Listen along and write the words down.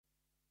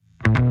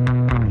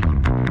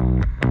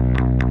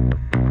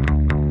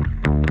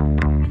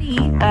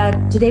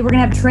today we're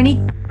going to have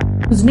Trini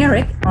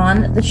Kuznirik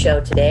on the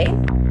show today.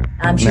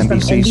 She's from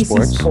NBC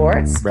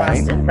Sports right.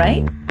 Boston,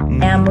 right?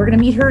 Mm-hmm. And we're going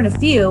to meet her in a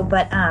few,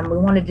 but we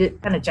wanted to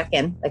kind of check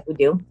in like we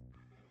do.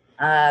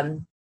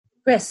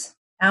 Chris,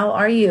 how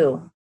are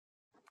you?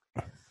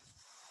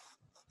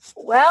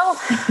 Well,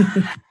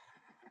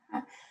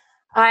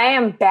 I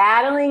am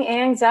battling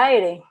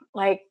anxiety,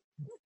 like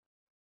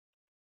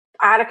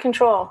out of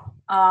control.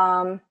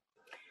 I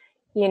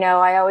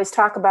always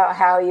talk about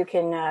how you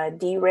can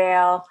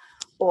derail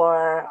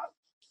or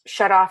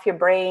shut off your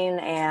brain.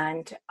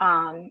 And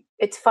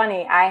it's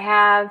funny. I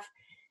have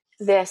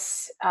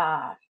this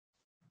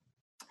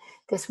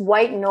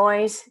white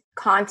noise,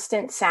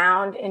 constant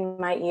sound in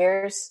my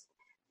ears.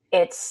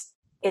 It's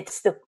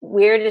the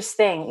weirdest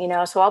thing,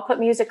 so I'll put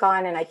music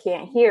on and I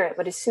can't hear it.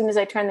 But as soon as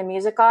I turn the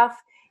music off,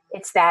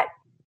 it's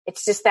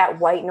just that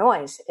white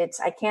noise.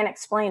 I can't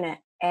explain it.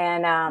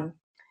 And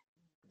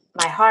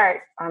my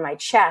heart or my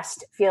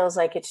chest feels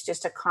like it's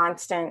just a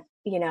constant,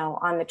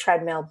 on the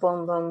treadmill,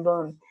 boom, boom,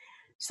 boom.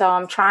 So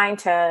I'm trying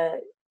to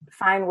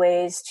find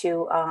ways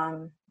to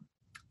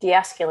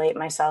de-escalate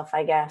myself,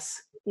 I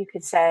guess you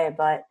could say,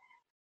 but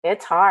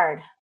it's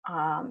hard.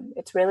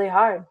 It's really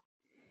hard.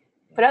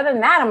 But other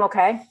than that, I'm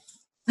okay.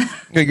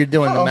 You're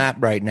doing the map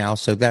right now,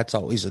 so that's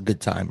always a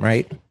good time,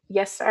 right?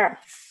 Yes, sir.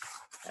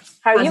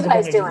 How are you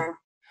guys doing?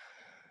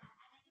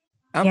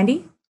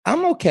 Andy?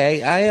 I'm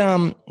okay.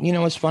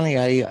 It's funny.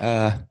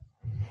 I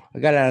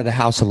got out of the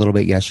house a little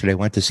bit yesterday.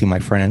 Went to see my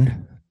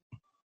friend.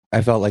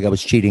 I felt like I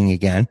was cheating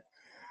again,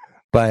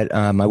 but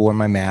I wore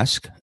my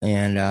mask,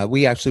 and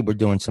we actually were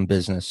doing some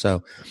business,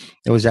 so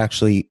it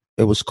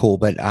was cool.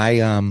 But I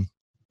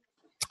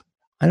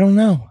don't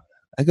know.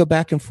 I go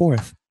back and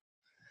forth.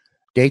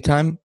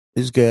 Daytime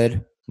is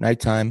good.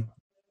 Nighttime,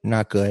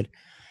 not good.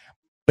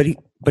 But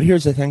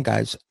here's the thing,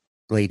 guys,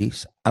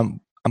 ladies. I'm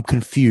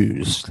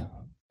confused.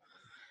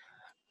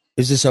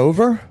 Is this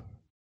over?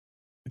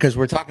 Because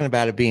we're talking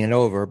about it being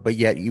over, but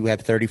yet you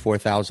have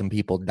 34,000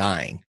 people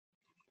dying.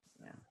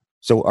 Yeah.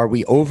 So are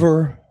we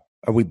over?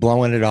 Are we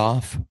blowing it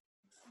off?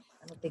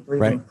 I don't think we're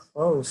even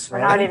close,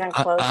 right? We're not even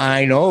close.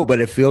 I know, but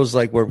it feels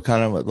like we're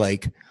kind of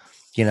like,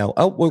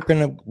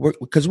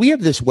 because we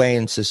have this way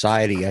in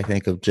society, I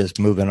think, of just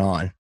moving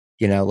on.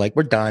 Like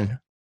we're done.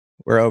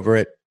 We're over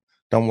it.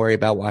 Don't worry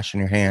about washing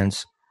your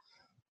hands.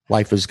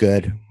 Life is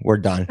good. We're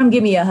done. Come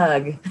give me a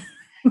hug.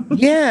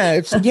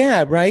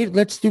 Yeah, right.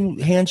 Let's do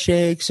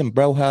handshakes and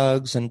bro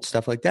hugs and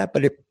stuff like that.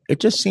 But it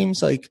just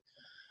seems like,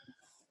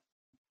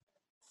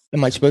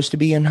 am I supposed to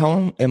be in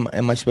home?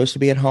 Am I supposed to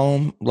be at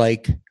home?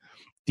 Like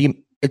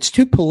it's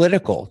too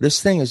political.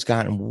 This thing has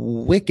gotten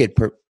wicked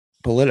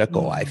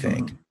political, I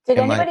think. Did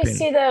anybody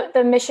see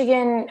the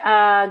Michigan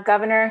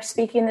governor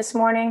speaking this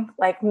morning?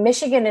 Like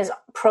Michigan is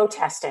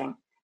protesting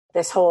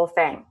this whole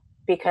thing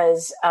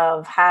because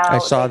of how I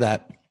saw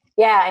that.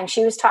 Yeah, and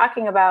she was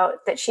talking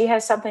about that she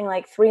has something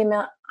like 3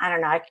 million, I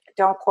don't know,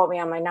 don't quote me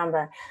on my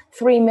number,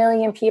 3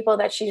 million people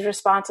that she's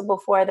responsible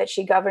for, that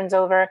she governs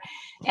over,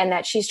 and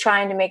that she's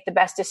trying to make the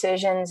best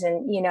decisions.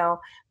 And,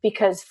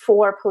 because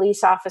 4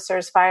 police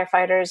officers,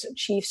 firefighters,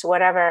 chiefs,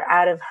 whatever,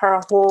 out of her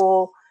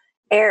whole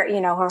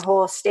her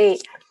whole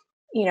state,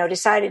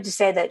 decided to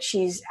say that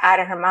she's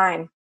out of her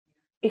mind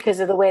because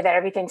of the way that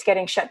everything's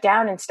getting shut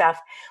down and stuff.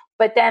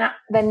 But then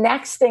the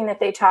next thing that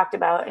they talked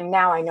about, and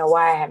now I know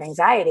why I have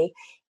anxiety,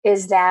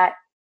 is that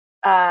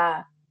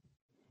the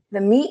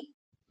meat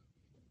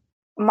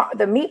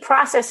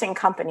processing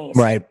companies,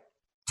 right?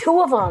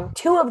 Two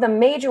of the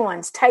major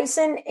ones,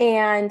 Tyson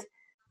and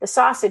the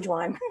sausage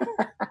one,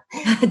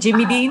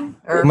 Jimmy Dean.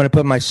 I'm going to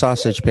put my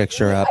sausage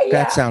picture up. Yeah.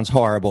 That sounds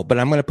horrible, but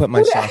I'm going to put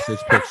my sausage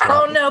picture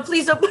up. Oh no,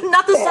 please don't,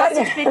 not the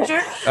sausage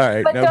picture. All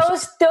right, but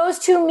those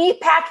 2 meat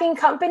packing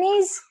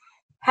companies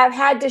have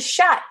had to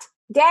shut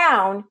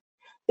down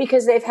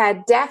because they've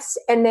had deaths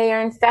and they are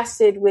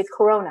infested with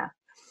corona.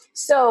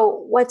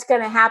 So what's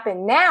going to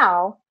happen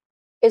now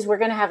is we're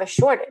going to have a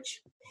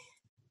shortage.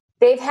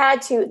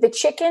 The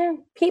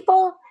chicken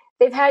people,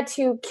 they've had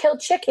to kill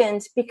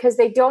chickens because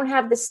they don't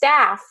have the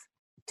staff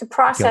to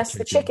process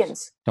the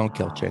chickens. Don't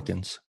kill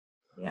chickens.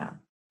 Yeah.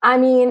 I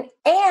mean,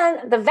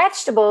 and the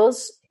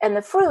vegetables and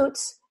the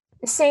fruits,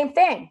 the same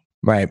thing.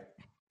 Right.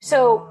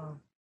 So,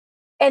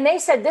 and they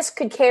said this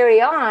could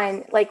carry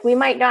on. Like we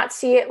might not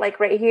see it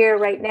like right here,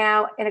 right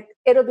now. And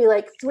it'll be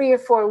like 3 or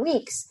 4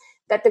 weeks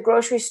that the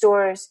grocery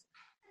stores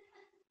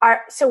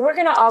are. So we're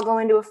going to all go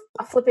into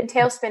a flippant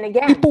tailspin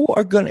again. People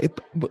are going to.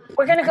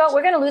 We're going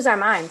to lose our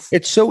minds.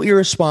 It's so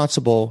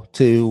irresponsible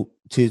to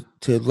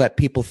let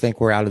people think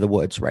we're out of the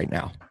woods right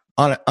now.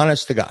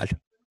 Honest to God,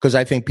 because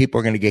I think people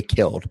are going to get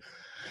killed,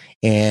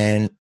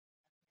 and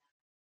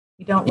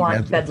we don't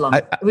want bedlam.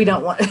 We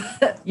don't want.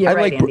 You're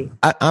right, Andy.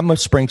 I'm a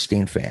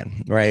Springsteen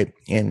fan, right?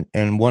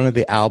 And one of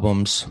the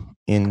albums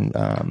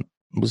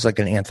was like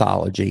an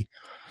anthology.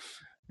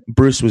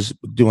 Bruce was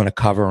doing a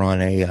cover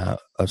on a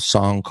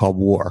song called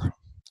War,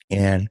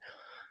 and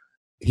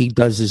he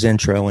does his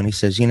intro and he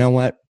says, "You know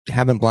what?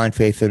 Having blind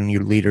faith in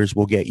your leaders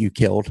will get you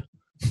killed."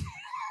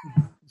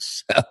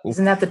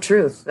 Isn't that the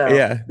truth, though?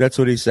 Yeah, that's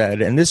what he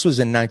said. And this was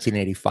in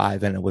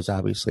 1985, and it was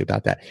obviously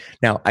about that.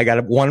 Now, I got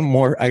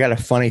a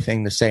funny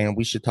thing to say, and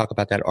we should talk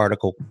about that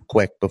article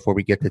quick before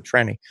we get to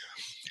Trenny.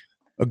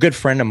 A good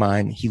friend of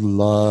mine, he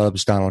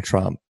loves Donald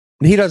Trump.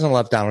 He doesn't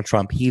love Donald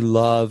Trump. He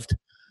loved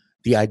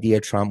the idea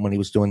of Trump when he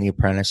was doing The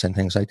Apprentice and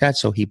things like that.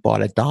 So he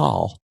bought a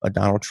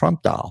Donald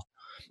Trump doll.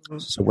 Mm-hmm.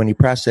 So when you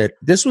press it,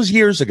 this was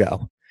years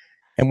ago.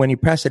 And when you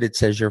press it, it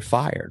says you're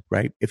fired,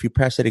 right? If you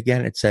press it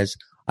again, it says,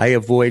 I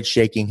avoid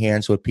shaking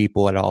hands with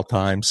people at all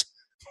times.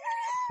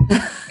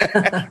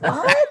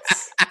 What?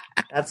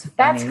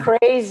 That's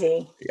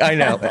crazy. I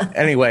know.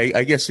 Anyway,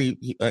 I guess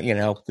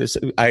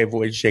I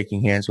avoid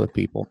shaking hands with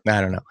people.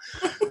 I don't know.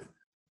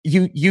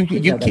 You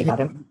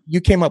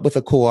came up with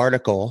a cool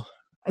article.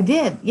 I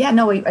did. Yeah,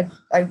 no,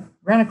 I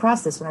ran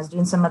across this when I was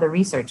doing some other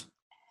research.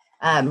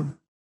 And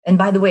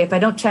by the way, if I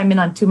don't chime in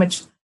on too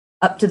much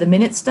up to the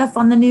minute stuff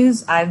on the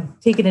news, I've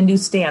taken a new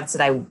stance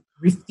that I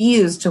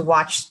refuse to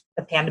watch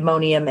the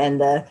pandemonium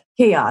and the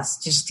chaos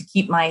just to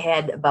keep my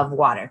head above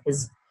water.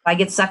 Because if I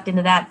get sucked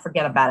into that,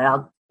 forget about it.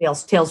 I'll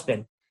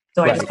tailspin.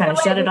 So I just kind of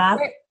shut it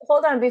off.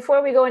 Hold on.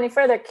 Before we go any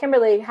further,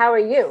 Kimberly, how are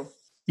you?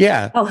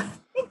 Yeah. Oh,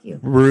 thank you.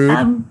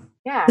 Rude.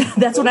 Yeah.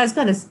 That's what I was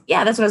kind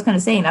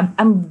of saying.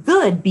 I'm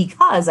good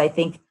because I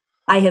think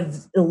I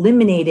have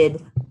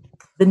eliminated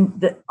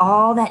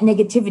all that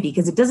negativity,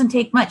 because it doesn't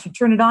take much. You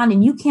turn it on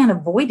and you can't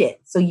avoid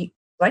it. So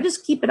I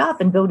just keep it off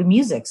and go to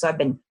music. So I've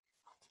been,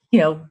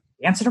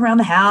 dancing around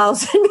the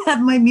house and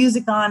have my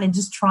music on and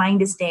just trying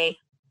to stay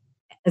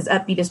as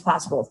upbeat as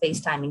possible.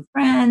 FaceTiming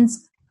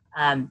friends,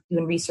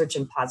 doing research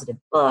in positive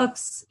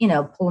books,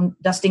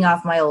 dusting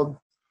off my old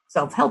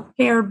self-help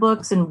care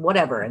books and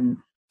whatever. And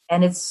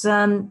it's,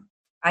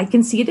 I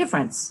can see a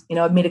difference.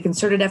 I've made a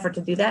concerted effort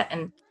to do that,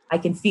 and I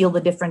can feel the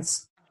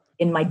difference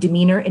in my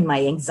demeanor, in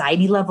my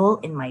anxiety level,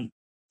 in my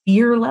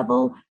fear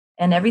level,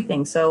 and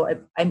everything.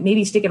 So I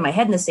maybe sticking my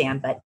head in the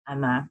sand, but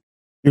I'm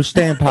you're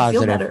staying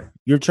positive.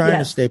 You're trying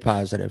to stay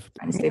positive.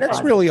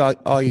 That's really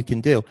all you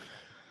can do.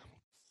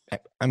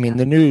 I mean,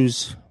 the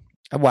news,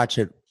 I watch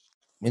it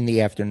in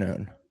the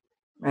afternoon.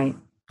 Right.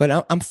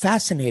 But I'm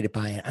fascinated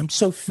by it. I'm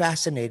so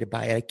fascinated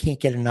by it. I can't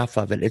get enough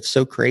of it. It's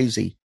so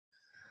crazy.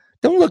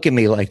 Don't look at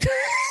me like that.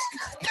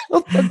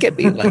 Don't look at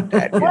me like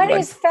that. What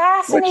is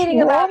fascinating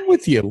what's about wrong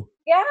with you?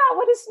 Yeah,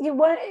 what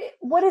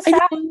is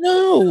I don't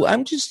know.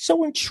 I'm just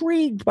so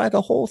intrigued by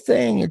the whole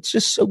thing. It's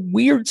just so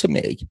weird to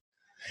me.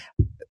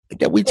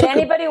 Did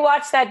anybody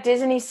watch that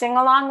Disney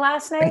sing-along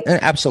last night?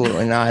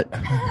 Absolutely not.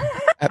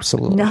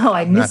 Absolutely. No,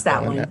 I missed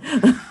that one.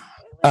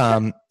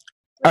 All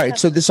right,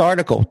 so this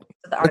article.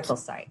 The article,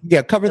 sorry.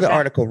 Yeah, cover the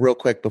article real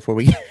quick before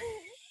we...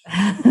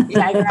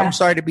 I'm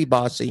sorry to be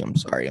bossy. I'm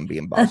sorry I'm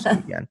being bossy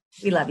again.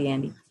 We love you,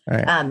 Andy. All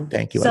right.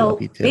 Thank you. So I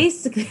love you too.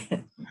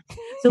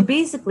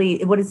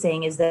 Basically, what it's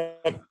saying is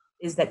that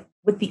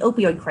with the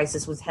opioid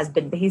crisis has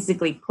been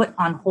basically put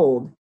on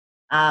hold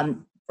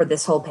for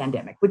this whole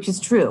pandemic, which is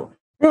true.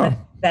 Yeah.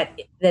 That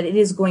it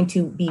is going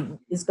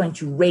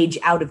to rage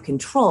out of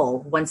control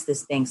once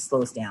this thing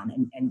slows down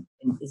and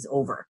is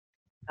over.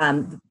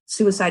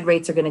 Suicide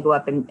rates are going to go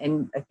up,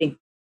 and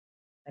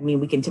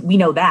we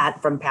know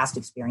that from past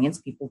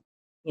experience. People,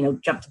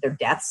 jump to their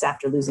deaths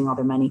after losing all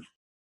their money.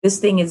 This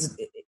thing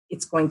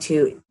it's going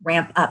to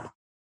ramp up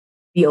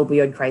the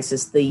opioid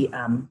crisis, the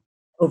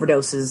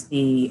overdoses,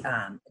 the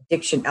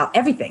addiction,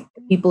 everything.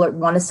 People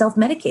want to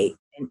self-medicate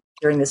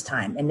during this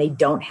time, and they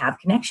don't have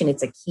connection.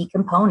 It's a key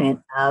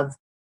component of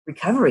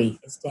recovery,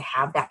 is to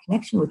have that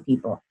connection with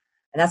people,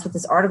 and that's what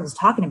this article is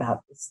talking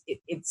about.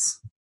 It's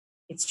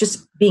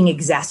just being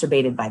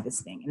exacerbated by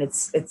this thing, and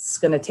it's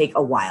going to take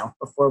a while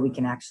before we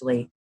can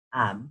actually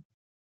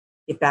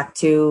get back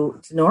to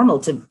normal,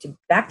 to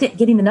back to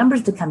getting the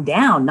numbers to come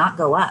down, not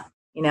go up.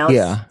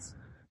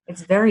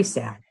 It's very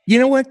sad. You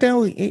know what,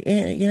 though?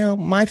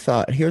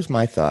 Here's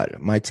my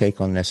thought, my take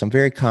on this. I'm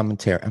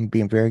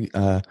being very,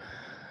 have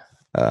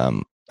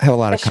a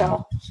lot of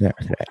comments today.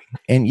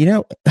 And, and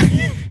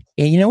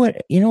you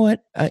know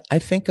what? I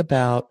think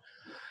about,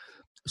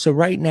 so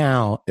right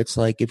now, it's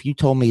like if you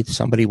told me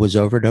somebody was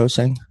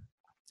overdosing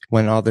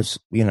when all this,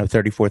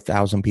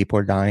 34,000 people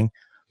are dying,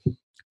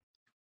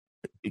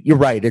 you're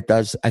right. It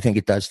does. I think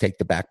it does take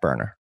the back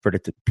burner for the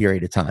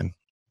period of time.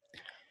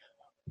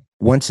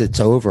 Once it's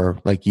over,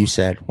 like you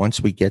said, once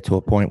we get to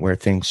a point where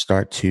things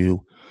start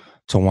to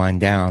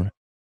wind down,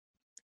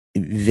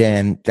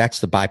 then that's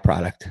the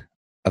byproduct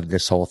of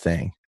this whole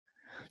thing.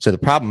 So the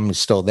problem is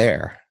still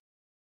there.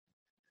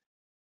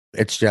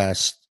 It's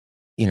just,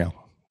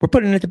 we're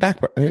putting it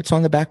it's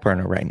on the back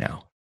burner right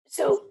now.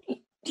 So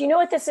do you know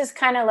what this is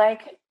kind of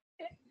like?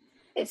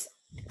 It's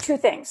two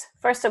things.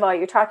 First of all,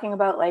 you're talking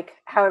about like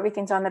how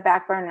everything's on the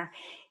back burner.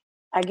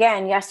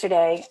 Again,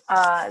 yesterday,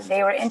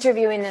 they were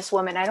interviewing this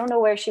woman. I don't know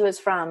where she was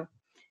from,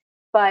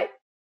 but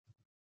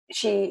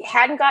she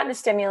hadn't gotten the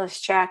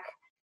stimulus check.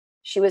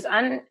 She was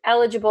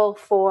ineligible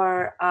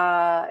for,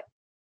 or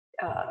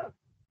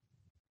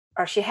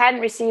she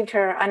hadn't received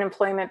her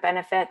unemployment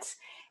benefits.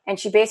 And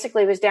she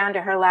basically was down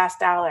to her last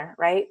dollar,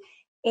 right?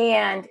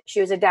 And she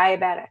was a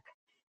diabetic.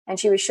 And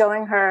she was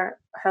showing her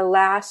her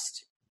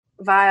last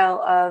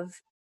vial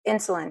of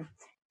insulin,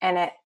 and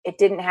it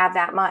didn't have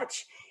that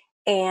much,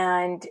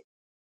 and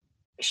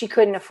she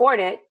couldn't afford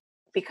it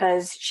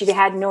because she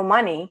had no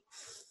money,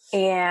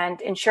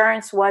 and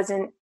insurance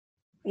wasn't,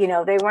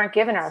 they weren't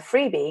giving her a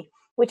freebie,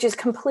 which is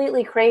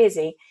completely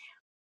crazy.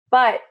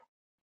 But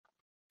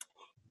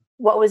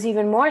what was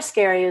even more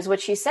scary is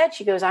what she said.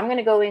 She goes, I'm going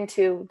to go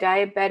into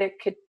diabetic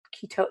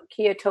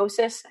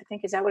ketosis. I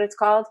think, is that what it's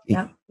called?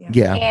 Yeah.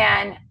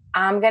 And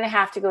I'm going to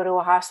have to go to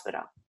a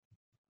hospital.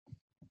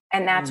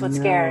 And that's what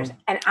scares.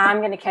 And I'm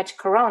going to catch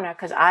corona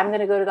because I'm going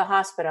to go to the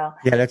hospital.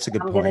 Yeah, that's a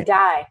good point. I'm going to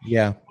die.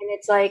 Yeah. And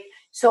it's like,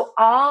 so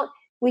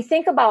we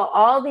think about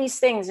all these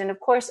things. And of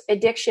course,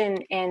 addiction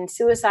and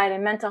suicide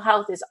and mental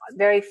health is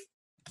very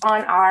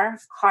on our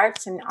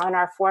hearts and on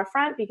our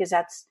forefront because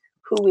that's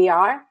who we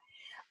are.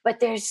 But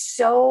there's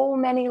so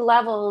many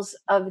levels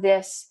of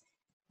this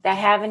that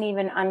haven't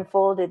even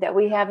unfolded, that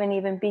we haven't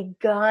even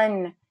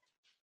begun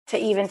to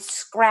even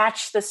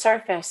scratch the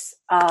surface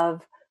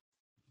of,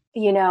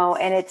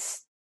 and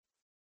it's,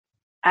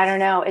 I don't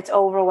know, it's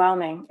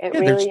overwhelming. It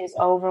really is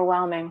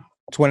overwhelming.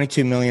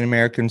 22 million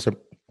Americans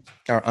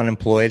are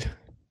unemployed.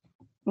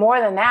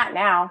 More than that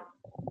now.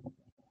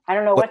 I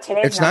don't know what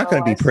today's It's not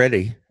going to be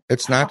pretty.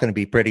 It's Oh. not going to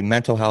be pretty.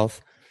 Mental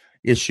health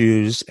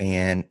issues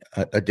and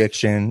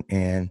addiction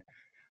and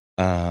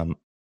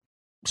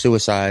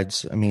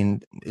suicides. I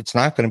mean, it's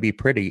not going to be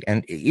pretty.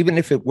 And even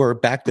if it were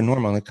back to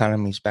normal, the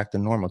economy's back to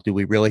normal, do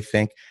we really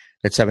think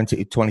that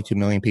 22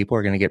 million people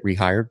are going to get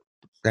rehired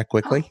that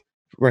quickly?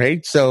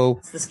 Right. So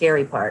that's the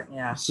scary part.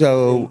 Yeah.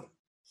 So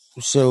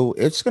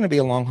it's going to be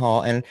a long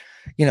haul. And,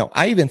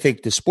 I even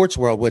think the sports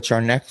world, which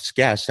our next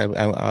guest, I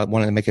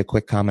wanted to make a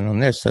quick comment on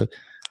this. So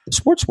the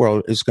sports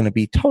world is going to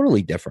be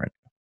totally different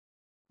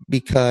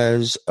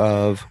because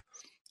of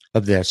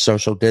the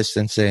social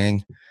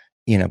distancing,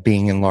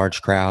 being in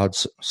large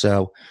crowds.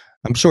 So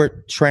I'm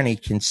sure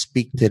Trenny can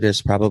speak to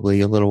this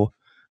probably a little,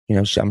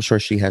 I'm sure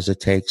she has a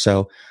take.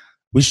 So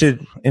we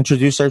should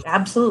introduce her.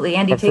 Absolutely.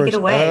 Andy, take it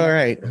away.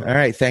 All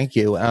right. Thank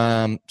you.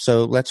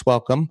 So let's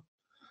welcome.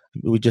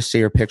 We just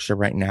see her picture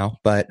right now,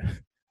 but.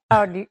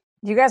 Oh, do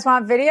you guys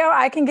want video?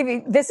 I can give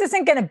you, this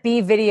isn't going to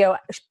be video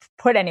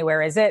put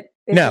anywhere, is it?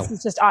 No. This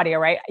is just audio,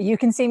 right? You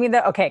can see me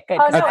though? Okay, good.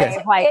 Oh, no,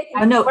 okay.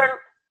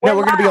 We're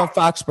going to be on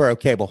Foxborough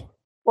Cable.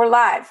 We're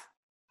live.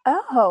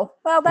 Oh,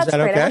 well, that's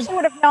great. Okay? I wish I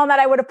would have known that.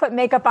 I would have put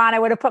makeup on. I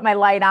would have put my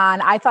light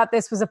on. I thought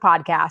this was a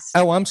podcast.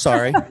 Oh, I'm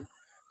sorry.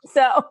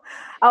 So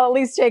I'll at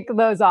least take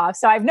those off.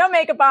 So I have no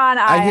makeup on.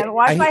 I haven't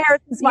washed my hair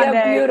since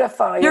Monday.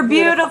 You're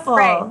beautiful.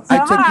 Great. So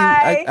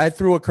I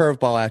threw a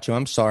curveball at you.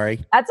 I'm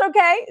sorry. That's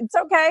okay. It's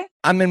okay.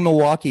 I'm in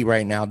Milwaukee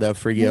right now, though.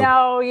 For you,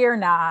 no, you're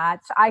not.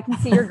 I can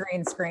see your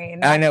green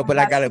screen. I know, but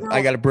I got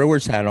a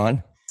Brewer's hat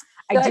on.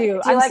 I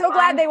do. I'm so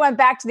glad they went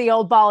back to the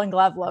old ball and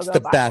glove logo. It's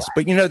the best.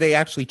 But they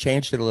actually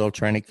changed it a little,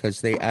 Trenny,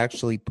 because they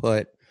actually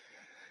put.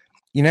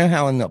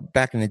 How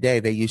back in the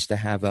day they used to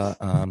have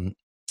a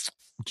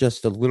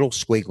just a little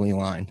squiggly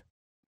line,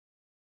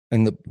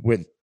 and it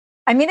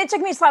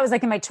took me till I was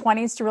like in my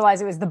 20s to realize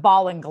it was the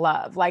ball and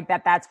glove, like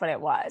that. That's what it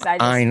was.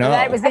 I know.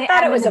 I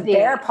thought it was a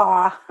bear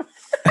paw.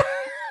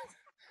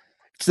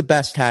 It's the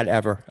best hat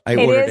ever. I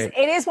ordered it.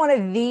 It is one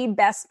of the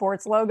best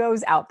sports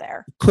logos out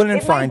there.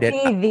 Couldn't find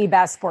it. The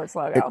best sports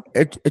logo.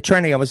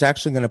 Trenny, I was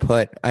actually going to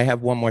put. I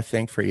have one more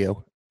thing for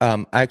you.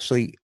 I'll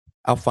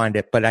find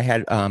it. But I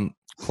had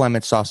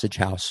Clement Sausage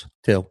House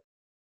too.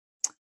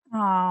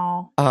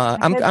 Oh,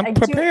 I'm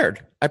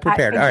prepared. I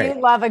prepared. All right. I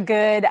do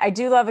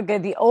love a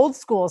good. The old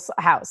school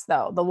house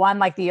though, the one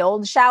like the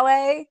old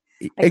chalet,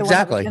 like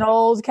exactly. An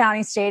old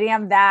county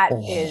stadium. That's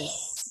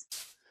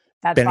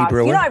Benny awesome.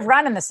 Brewer. I've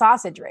run in the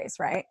sausage race,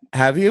 right?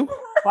 Have you?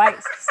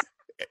 Twice.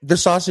 The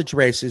sausage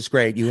race is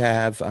great. You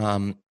have.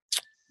 Can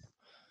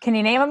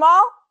you name them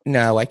all?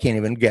 No, I can't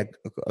even get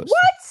close.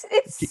 What?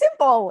 It's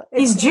simple.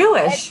 He's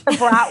Jewish. It's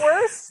the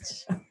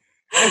bratwurst.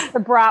 It's the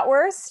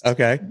bratwurst.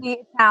 Okay. The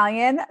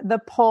Italian, the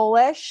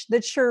Polish, the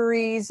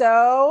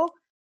chorizo,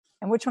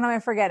 and which one am I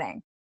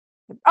forgetting?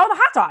 Oh, the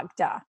hot dog.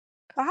 Duh.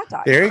 The hot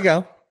dog. There you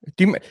go.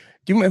 Do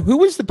you who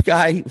was the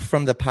guy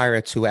from the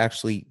Pirates who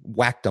actually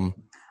whacked him?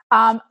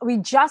 I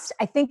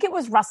think it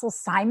was Russell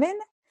Simon.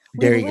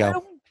 There you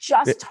go.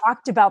 Just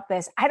talked about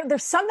this.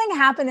 There's something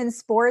happened in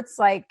sports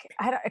a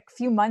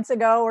few months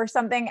ago or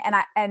something,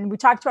 and we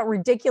talked about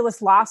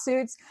ridiculous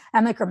lawsuits.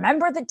 I'm like,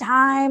 remember the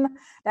time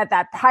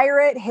that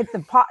pirate hit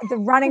the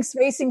running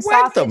spacing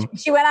sausage?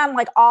 She went on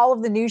like all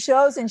of the news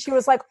shows, and she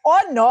was like, "Oh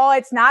no,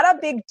 it's not a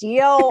big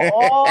deal.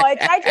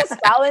 I just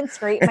fell and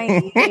scraped my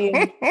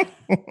knee."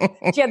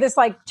 She had this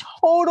like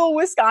total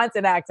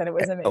Wisconsin accent. It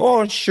was amazing.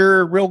 Oh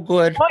sure, real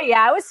good. Oh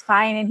yeah, it was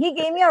fine, and he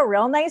gave me a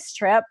real nice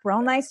trip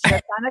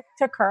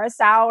to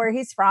Curacao, where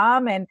he's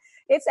from, and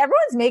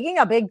everyone's making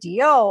a big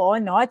deal. Oh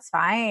no, it's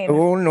fine.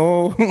 Oh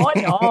no. Oh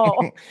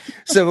no.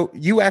 So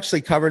you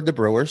actually covered the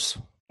Brewers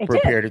for a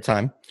period of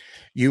time.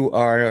 You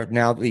are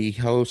now the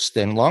host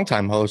and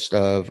longtime host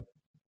of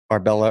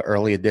Arbella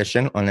Early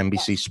Edition on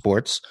NBC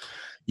Sports.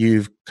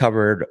 You've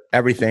covered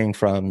everything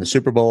from the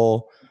Super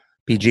Bowl,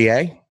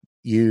 PGA.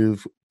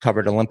 You've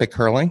covered Olympic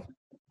curling.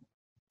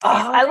 Oh,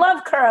 I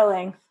love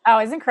curling. Oh,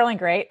 isn't curling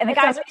great? And the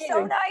It's guys are amazing.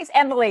 so nice,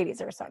 and the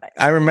ladies are so nice.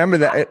 I remember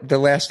that the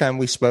last time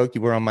we spoke,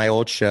 you were on my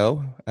old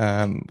show,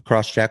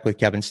 Crosscheck with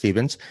Kevin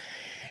Stevens,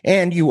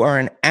 and you are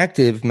an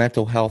active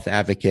mental health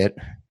advocate,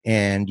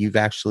 and you've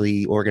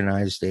actually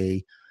organized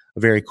a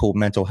very cool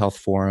mental health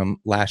forum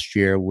last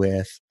year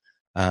with,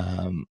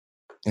 in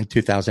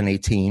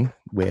 2018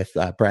 with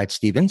Brad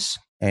Stevens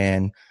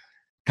and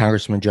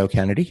Congressman Joe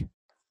Kennedy.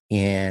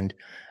 And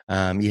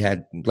you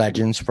had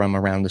legends from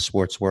around the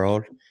sports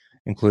world,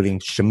 including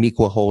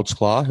Shamiqua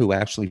Holdsclaw, who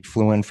actually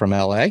flew in from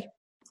LA.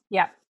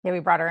 Yeah, we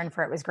brought her in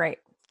for it. It was great.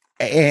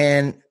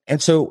 And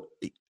so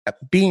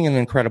being an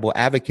incredible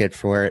advocate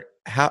for it,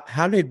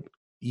 how did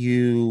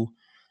you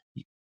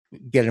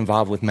get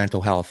involved with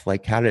mental health?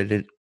 Like, how did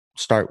it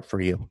start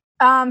for you?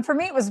 For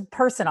me, it was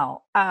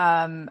personal.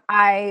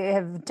 I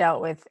have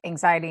dealt with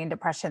anxiety and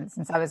depression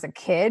since I was a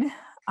kid.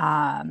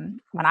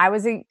 When I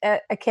was a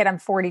kid, I'm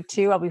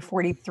 42. I'll be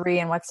 43.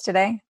 And what's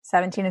today?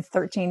 17 and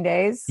 13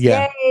 days.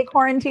 Yeah. Yay,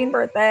 quarantine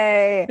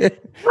birthday.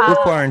 We're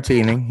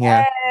quarantining.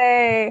 Yeah.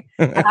 Yay.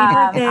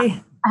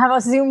 Birthday. I have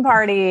a Zoom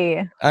party.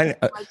 I'm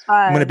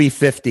going to be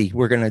 50.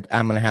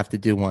 I'm going to have to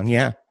do one.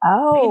 Yeah.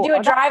 We can do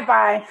a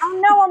drive-by.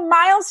 Oh no, a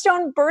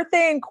milestone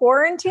birthday in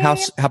quarantine.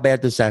 How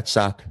bad does that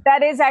suck?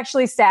 That is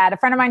actually sad. A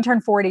friend of mine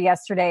turned 40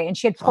 yesterday and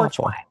she had porch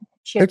wine.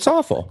 It's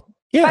awful.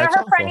 Yeah, but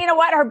her friend, you know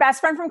what? Her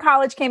best friend from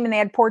college came and they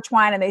had porch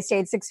wine and they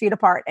stayed 6 feet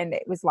apart and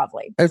it was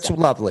lovely. It's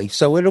lovely.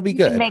 So it'll be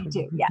good. Make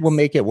do. Yes. We'll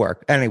make it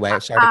work. Anyway,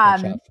 sorry to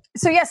catch up.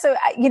 So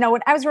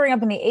when I was growing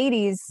up in the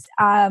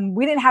 80s,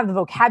 we didn't have the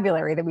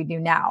vocabulary that we do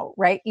now,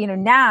 right?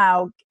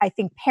 Now I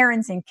think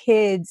parents and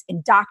kids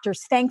and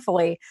doctors,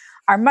 thankfully,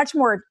 are much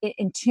more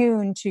in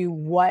tune to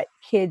what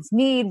kids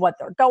need, what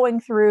they're going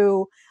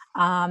through.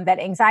 That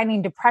anxiety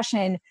and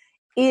depression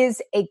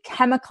is a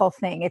chemical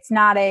thing. It's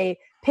not a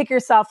pick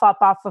yourself up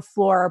off the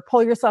floor,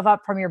 pull yourself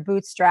up from your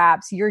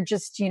bootstraps. You're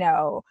just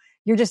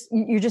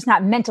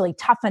not mentally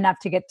tough enough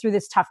to get through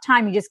this tough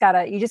time. You just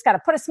gotta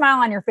put a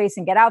smile on your face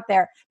and get out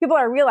there. People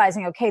are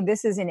realizing, okay,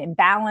 this is an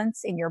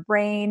imbalance in your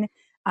brain.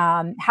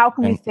 How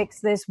can we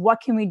fix this?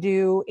 What can we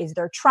do? Is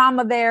there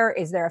trauma there?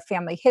 Is there a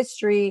family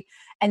history?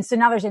 And so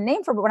now there's a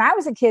name for it. But when I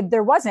was a kid,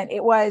 there wasn't.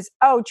 It was,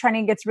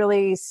 Trenny gets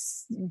really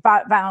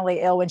violently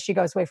ill when she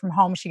goes away from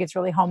home. She gets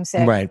really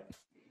homesick. Right.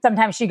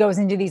 Sometimes she goes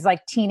into these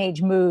like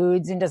teenage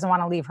moods and doesn't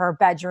want to leave her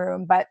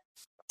bedroom, but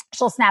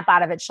she'll snap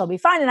out of it. She'll be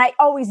fine. And I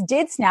always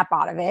did snap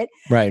out of it.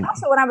 Right.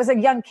 Also, when I was a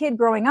young kid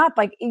growing up,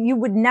 like you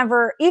would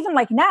never, even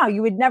like now,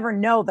 you would never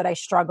know that I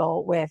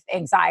struggle with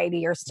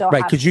anxiety or still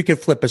right. Because you could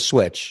flip a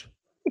switch.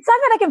 It's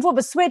not that I can flip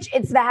a switch.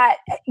 It's that,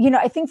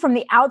 I think from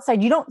the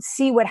outside, you don't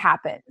see what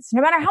happens.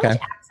 No matter how much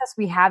access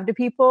we have to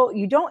people,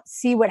 you don't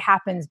see what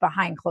happens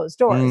behind closed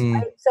doors.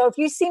 Right? So if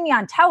you see me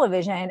on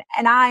television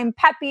and I'm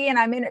peppy and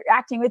I'm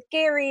interacting with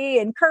Gary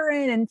and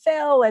Curran and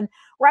Phil and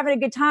we're having a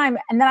good time,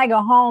 and then I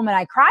go home and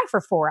I cry for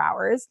 4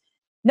 hours,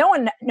 no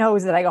one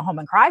knows that I go home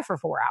and cry for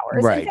 4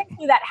 hours. Right. And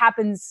thankfully that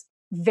happens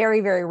very,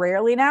 very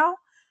rarely now.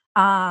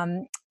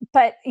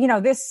 But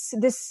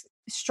this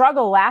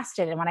struggle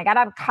lasted. And when I got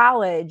out of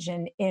college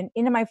and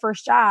into my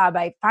first job,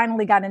 I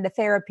finally got into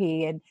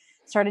therapy and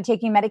started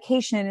taking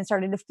medication and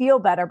started to feel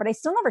better. But I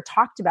still never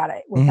talked about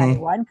it with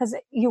anyone because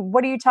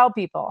what do you tell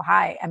people?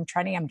 Hi, I'm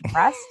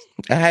depressed.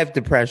 I have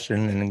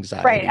depression and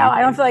anxiety. Right. Oh,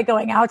 I don't feel like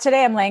going out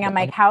today. I'm laying on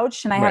my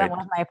couch and I haven't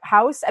left my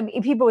house. I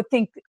mean, people would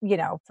think,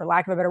 for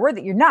lack of a better word,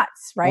 that you're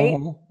nuts, right?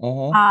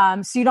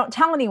 So you don't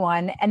tell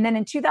anyone. And then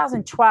in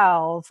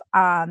 2012,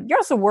 you're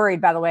also worried,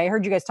 by the way, I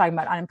heard you guys talking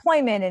about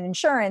unemployment and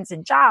insurance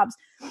and jobs.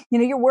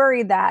 You're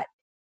worried that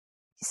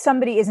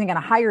somebody isn't going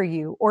to hire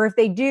you, or if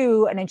they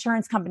do, an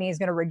insurance company is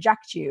going to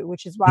reject you,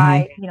 which is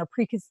why,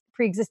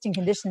 pre-existing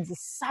conditions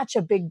is such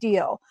a big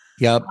deal.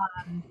 Yep.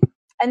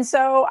 And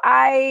so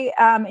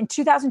in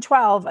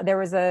 2012, there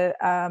was a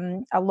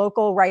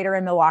local writer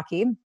in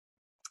Milwaukee.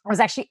 I was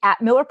actually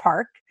at Miller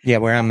Park. Yeah,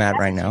 where I'm at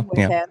right now.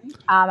 Yeah.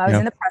 I was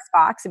in the press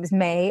box. It was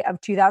May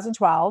of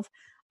 2012.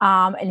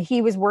 And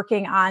he was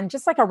working on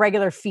just like a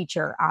regular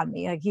feature on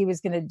me. Like he was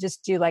going to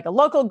just do like a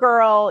local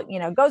girl,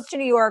 goes to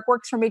New York,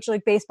 works for Major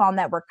League Baseball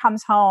Network,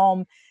 comes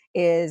home,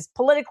 is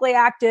politically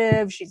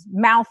active. She's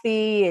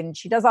mouthy and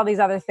she does all these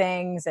other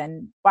things.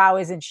 And wow,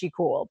 isn't she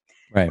cool?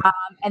 Right.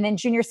 And then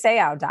Junior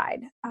Seau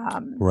died.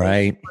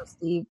 Right.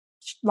 The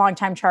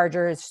longtime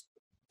Chargers,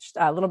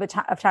 a little bit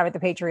of time with the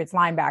Patriots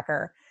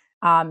linebacker.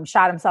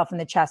 Shot himself in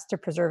the chest to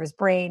preserve his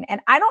brain.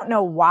 And I don't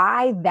know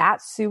why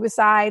that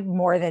suicide,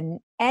 more than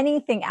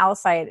anything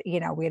else we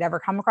had ever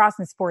come across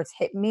in sports,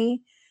 hit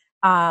me.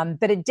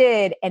 But it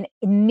did. And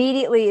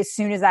immediately, as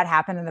soon as that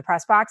happened in the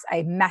press box,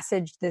 I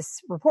messaged this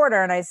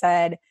reporter and I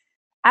said,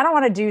 I don't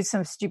want to do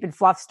some stupid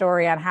fluff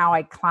story on how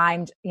I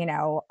climbed,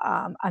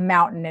 a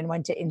mountain and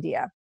went to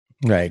India.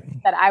 Right.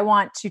 That I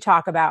want to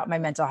talk about my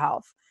mental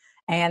health.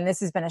 And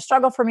this has been a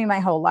struggle for me my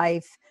whole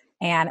life.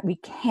 And we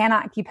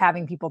cannot keep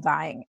having people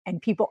dying,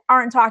 and people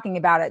aren't talking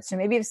about it. So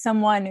maybe if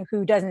someone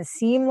who doesn't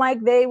seem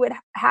like they would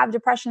have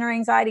depression or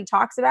anxiety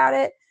talks about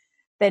it,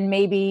 then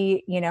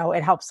maybe,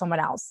 it helps someone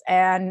else.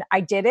 And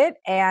I did it,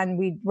 and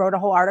we wrote a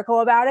whole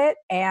article about it,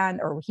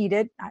 or he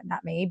did,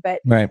 not me, but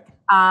Right.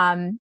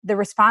 the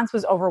response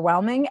was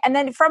overwhelming. And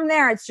then from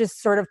there, it's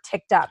just sort of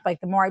ticked up.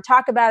 Like the more I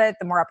talk about it,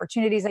 the more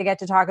opportunities I get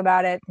to talk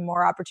about it, the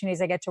more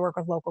opportunities I get to work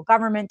with local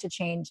government to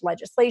change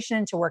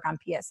legislation, to work on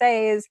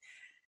PSAs.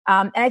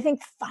 And I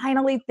think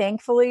finally,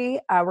 thankfully,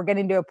 we're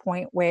getting to a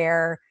point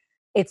where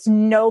it's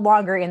no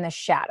longer in the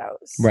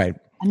shadows. Right.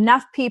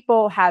 Enough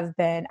people have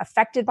been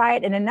affected by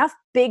it, and enough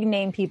big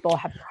name people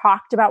have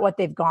talked about what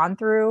they've gone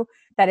through,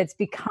 that it's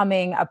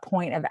becoming a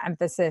point of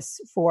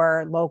emphasis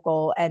for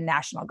local and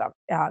national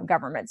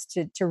governments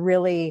to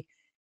really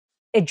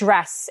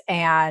address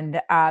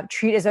and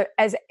treat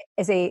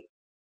as a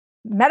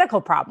medical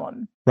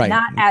problem, right,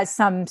 not as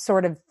some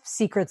sort of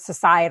secret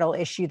societal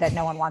issue that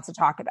no one wants to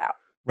talk about.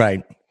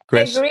 Right.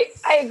 Chris?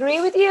 I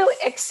agree with you,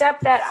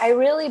 except that I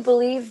really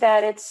believe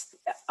that it's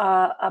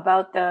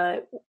about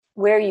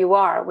where you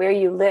are, where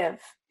you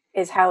live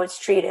is how it's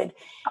treated.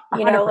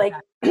 100%. Like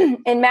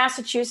in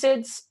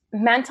Massachusetts,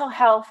 mental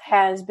health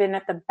has been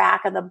at the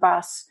back of the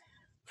bus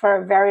for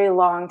a very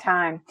long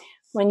time.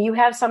 When you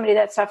have somebody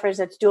that suffers,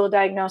 that's dual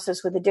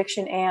diagnosis with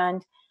addiction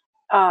and,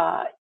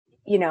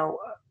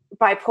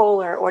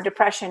 bipolar or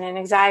depression and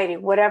anxiety,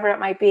 whatever it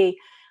might be,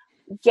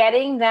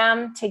 getting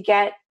them to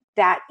get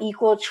that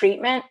equal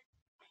treatment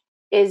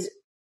is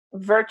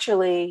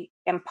virtually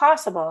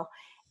impossible.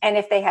 And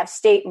if they have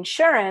state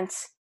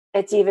insurance,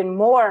 it's even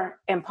more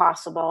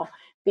impossible,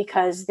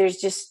 because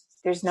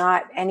there's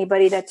not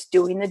anybody that's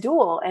doing the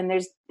dual. And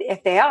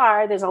if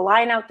there's a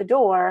line out the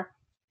door,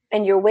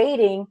 and you're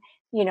waiting,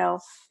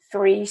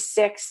 3,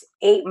 6,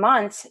 8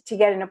 months to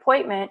get an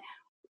appointment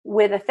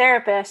with a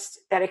therapist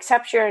that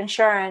accepts your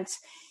insurance.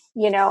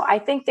 I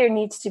think there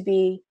needs to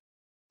be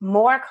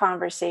more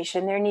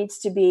conversation. There needs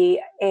to be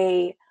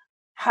a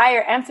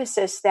higher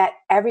emphasis that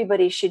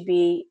everybody should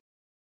be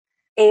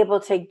able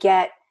to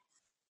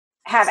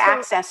have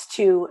access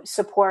to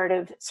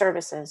supportive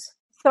services.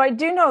 So I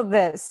do know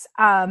this.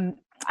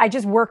 I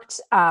just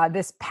worked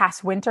this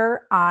past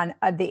winter on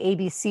the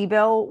ABC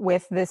bill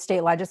with the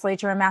state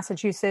legislature in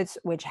Massachusetts,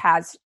 which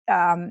has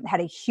had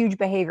a huge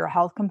behavioral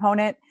health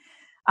component.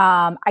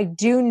 I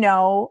do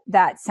know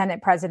that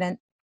Senate President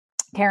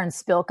Karen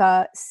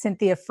Spilka,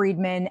 Cynthia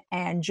Friedman,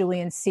 and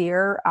Julian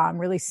Sear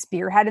really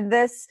spearheaded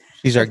this.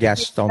 She's our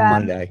guest on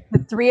Monday. The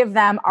three of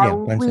them are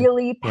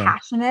really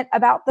passionate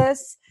about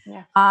this.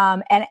 Yeah.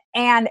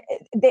 And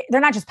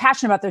they're not just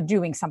passionate about, they're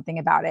doing something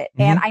about it.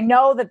 Mm-hmm. And I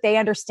know that they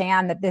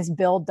understand that this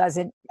bill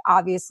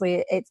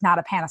obviously it's not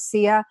a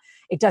panacea.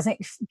 It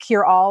doesn't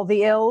cure all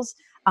the ills.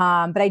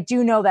 But I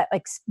do know that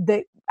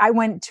I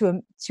went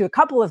to a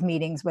couple of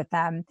meetings with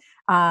them.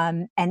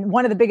 And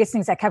one of the biggest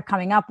things that kept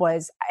coming up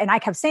was, and I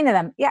kept saying to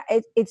them, yeah,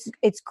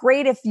 it's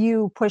great if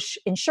you push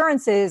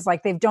insurances,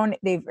 like they've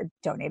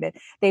donated,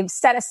 they've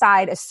set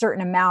aside a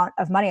certain amount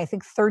of money, I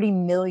think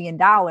 $30 million,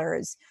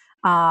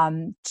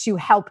 to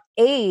help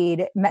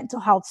aid mental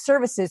health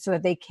services so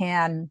that they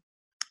can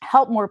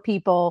help more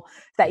people,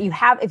 that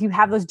if you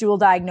have those dual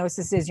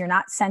diagnoses, you're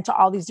not sent to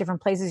all these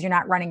different places, you're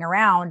not running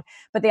around.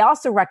 But they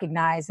also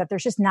recognize that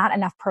there's just not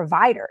enough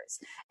providers.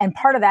 And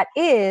part of that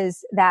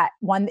is that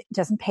one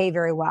doesn't pay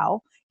very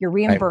well, your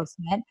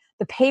reimbursement,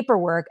 the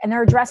paperwork, and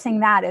they're addressing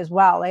that as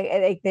well.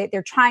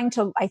 They're trying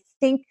to, I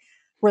think,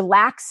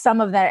 relax some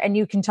of that. And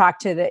you can talk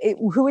to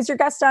who is your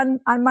guest on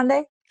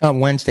Monday? On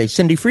Wednesday,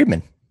 Cindy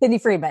Friedman. Cindy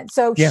Friedman.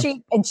 So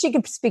she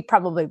could speak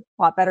probably a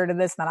lot better to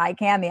this than I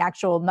can, the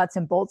actual nuts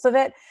and bolts of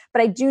it.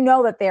 But I do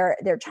know that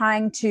they're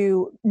trying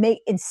to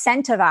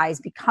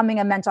incentivize becoming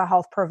a mental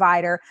health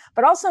provider,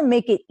 but also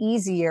make it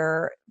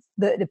easier,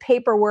 the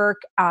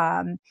paperwork,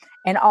 and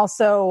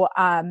also,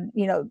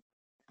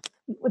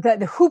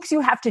 the hoops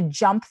you have to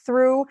jump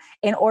through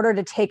in order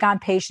to take on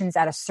patients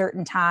at a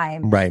certain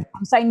time. Right.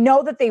 So I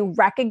know that they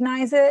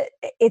recognize it.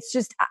 It's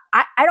just,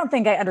 I don't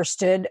think I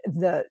understood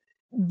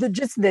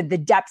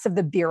the depths of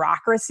the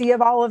bureaucracy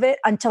of all of it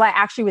until I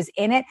actually was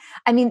in it.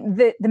 I mean,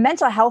 the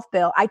mental health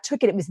bill, I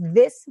took it, it was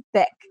this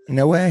thick.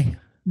 No way.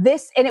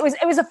 And it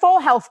was a full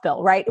health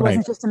bill, right? It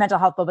wasn't just a mental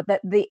health bill,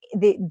 but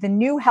the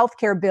new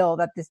healthcare bill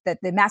that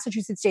the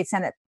Massachusetts State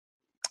Senate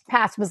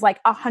passed was like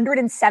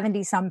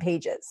 170 some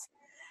pages.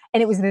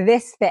 And it was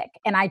this thick.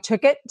 And I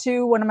took it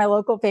to one of my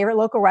favorite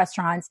local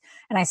restaurants,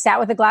 and I sat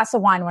with a glass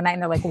of wine one night,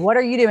 and they're like, "What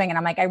are you doing?" And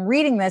I'm like, "I'm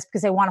reading this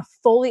because I want to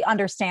fully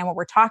understand what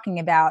we're talking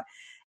about."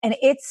 And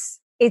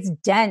it's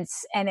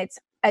dense, and it's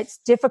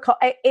difficult.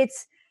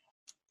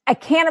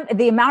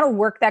 The amount of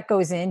work that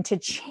goes in to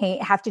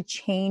have to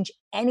change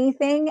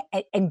anything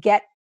and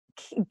get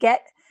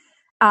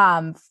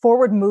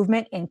forward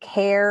movement in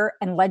care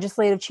and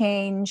legislative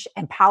change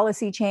and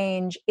policy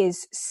change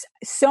is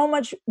so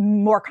much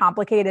more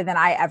complicated than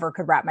I ever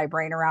could wrap my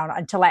brain around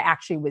until I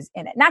actually was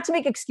in it. Not to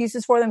make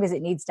excuses for them, because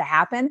it needs to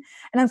happen.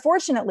 And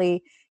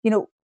unfortunately,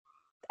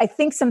 I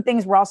think some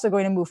things we're also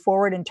going to move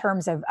forward in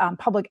terms of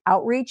public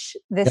outreach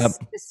this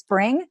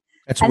spring.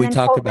 That's what we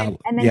talked about.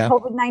 And then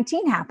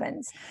COVID-19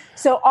 happens.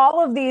 So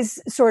all of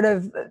these sort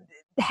of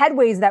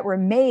headways that were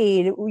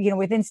made,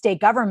 within state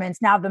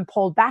governments now have been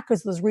pulled back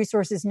because those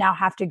resources now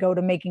have to go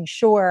to making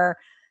sure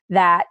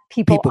that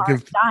people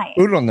aren't dying.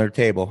 Food on their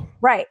table.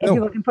 Right. And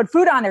people can put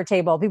food on their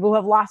table, people who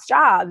have lost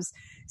jobs.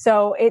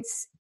 So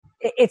it's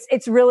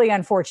really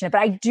unfortunate,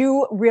 but I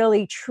do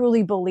really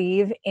truly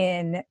believe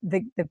in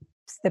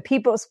the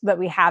people that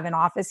we have in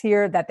office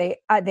here, that they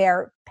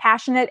are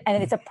passionate,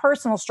 and it's a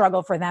personal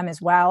struggle for them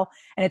as well.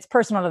 And it's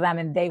personal to them,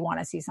 and they want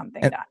to see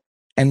something done.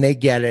 And they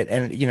get it.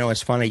 And,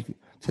 it's funny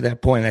to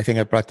that point. I think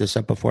I brought this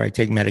up before. I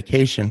take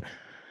medication,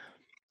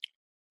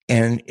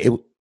 and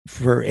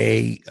for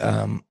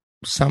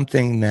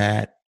something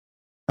that,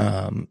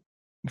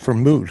 for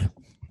mood.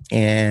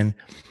 And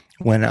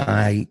when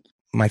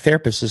my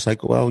therapist is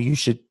like, well, you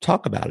should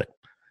talk about it.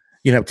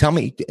 Tell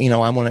me,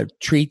 I want to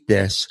treat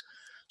this.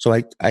 So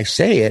I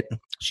say it,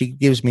 she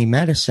gives me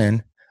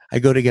medicine. I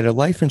go to get a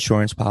life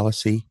insurance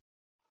policy,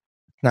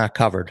 not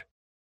covered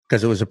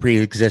because it was a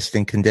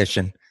pre-existing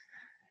condition.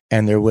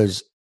 And there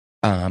was,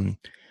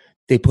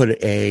 they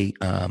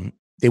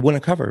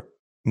wouldn't cover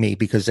me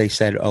because they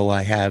said, oh,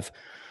 I have,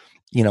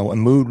 a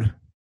mood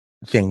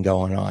thing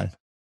going on.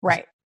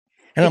 Right.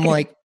 And I'm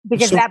like,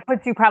 because that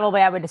puts you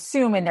probably, I would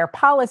assume, in their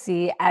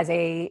policy as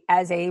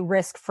a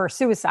risk for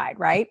suicide,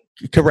 right?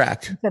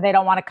 Correct. So they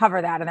don't want to cover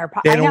that in their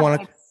policy. They don't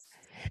want to.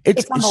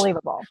 It's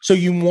unbelievable. So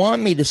you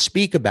want me to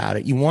speak about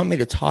it. You want me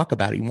to talk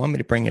about it. You want me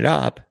to bring it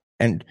up.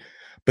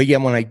 But yeah,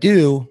 when I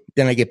do,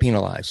 then I get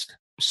penalized.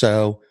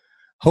 So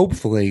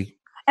hopefully.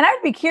 And I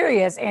would be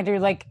curious, Andrew,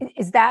 like,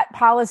 is that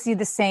policy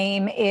the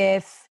same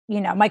if,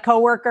 my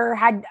coworker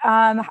had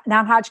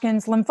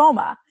non-Hodgkin's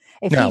lymphoma?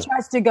 If he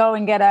tries to go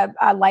and get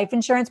a life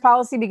insurance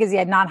policy because he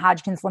had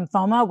non-Hodgkin's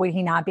lymphoma, would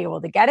he not be able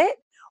to get it?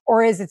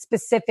 Or is it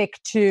specific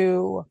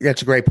to?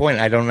 That's a great point.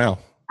 I don't know.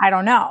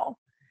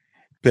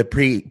 The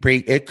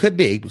it could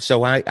be.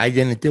 So I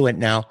didn't do it.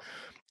 Now,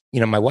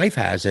 my wife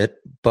has it,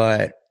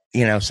 but,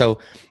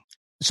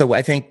 so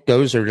I think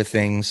those are the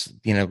things,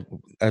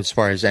 as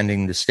far as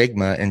ending the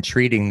stigma and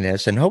treating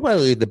this, and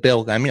hopefully the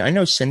bill. I mean, I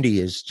know Cindy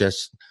is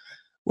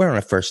we're on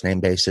a first name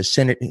basis.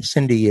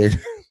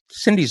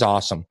 Cindy's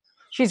awesome.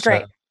 She's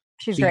great.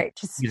 She's great.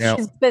 She's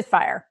a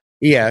Spitfire.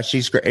 Yeah,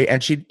 she's great.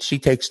 And she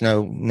takes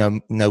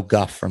no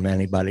guff from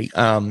anybody.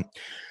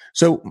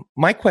 So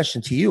my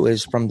question to you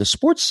is, from the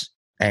sports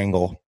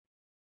angle,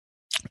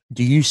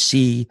 do you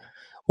see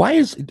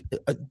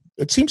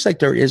it seems like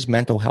there is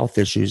mental health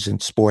issues in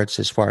sports,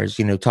 as far as,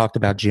 talked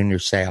about Junior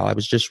Seau. I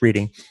was just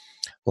reading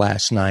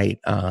last night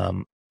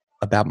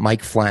about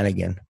Mike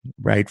Flanagan,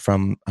 right,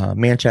 from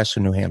Manchester,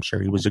 New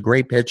Hampshire. He was a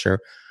great pitcher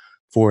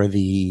for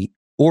the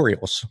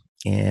Orioles,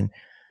 and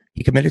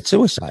he committed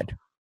suicide.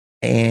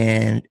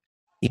 And,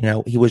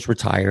 he was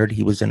retired.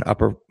 He was in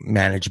upper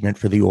management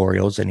for the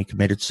Orioles, and he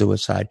committed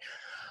suicide.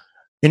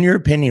 In your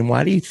opinion,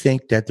 why do you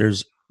think that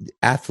there's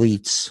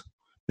athletes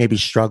maybe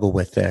struggle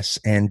with this?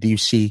 And do you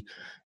see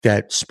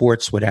that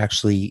sports would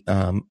actually,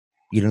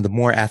 the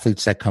more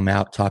athletes that come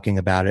out talking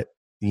about it,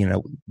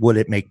 would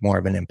it make more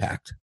of an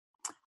impact?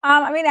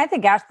 I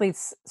think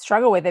athletes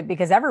struggle with it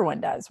because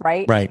everyone does,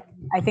 right? Right.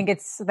 I think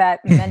it's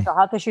that mental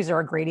health issues are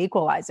a great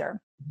equalizer.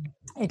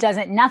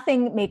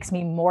 Nothing makes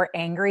me more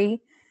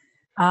angry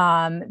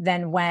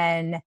than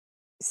when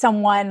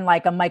someone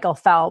like a Michael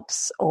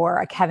Phelps or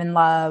a Kevin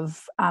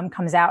Love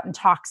comes out and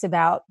talks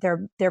about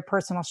their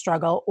personal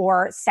struggle,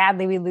 or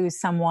sadly we lose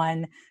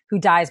someone who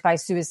dies by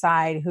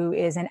suicide who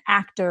is an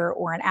actor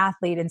or an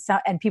athlete,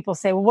 and people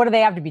say, well, what do they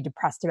have to be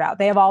depressed about?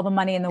 They have all the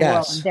money in the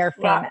world and they're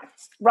famous.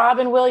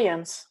 Robin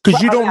Williams.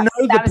 Because you don't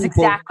know that was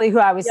people. Exactly who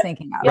I was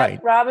thinking of.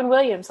 Right. Robin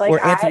Williams. Or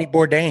Anthony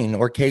Bourdain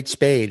or Kate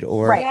Spade.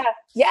 Or right.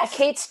 Yeah,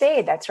 Kate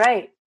Spade. That's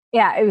right.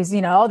 Yeah, it was,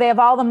 they have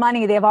all the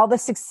money, they have all the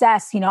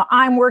success,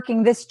 I'm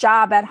working this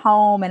job at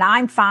home and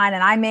I'm fine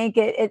and I make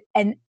it.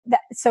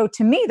 So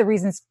to me, the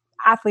reasons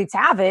athletes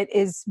have it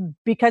is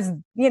because,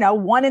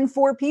 1 in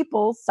 4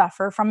 people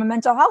suffer from a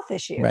mental health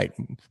issue. Right.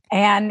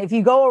 And if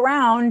you go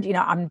around,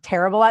 I'm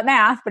terrible at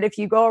math, but if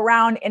you go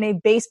around in a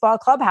baseball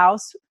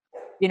clubhouse,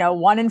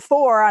 1 in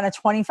 4 on a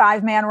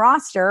 25-man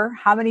roster,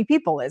 how many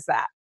people is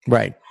that?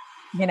 Right.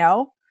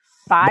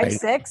 5, right.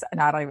 6.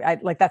 No, I don't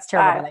even, that's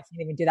terrible. I can't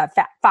even do that.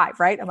 5,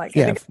 right? I'm like,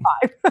 I think it's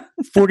 5.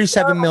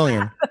 47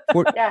 million.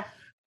 Yeah.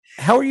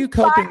 How are you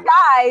coping? 5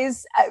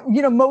 guys,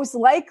 most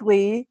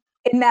likely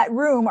in that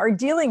room are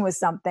dealing with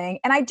something.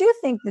 And I do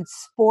think that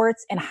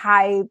sports and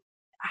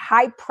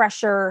high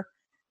pressure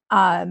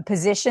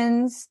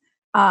positions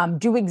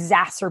do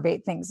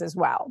exacerbate things as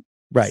well.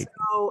 Right.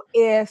 So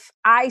if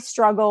I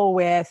struggle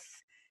with,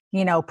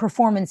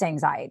 performance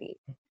anxiety,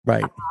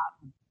 right.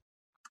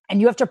 And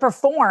you have to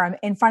perform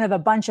in front of a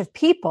bunch of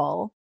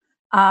people,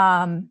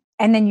 and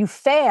then you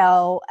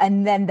fail,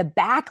 and then the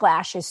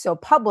backlash is so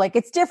public.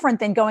 It's different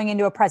than going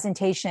into a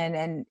presentation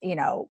and,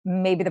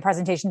 maybe the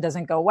presentation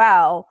doesn't go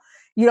well.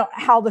 You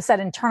don't all of a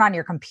sudden turn on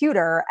your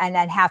computer and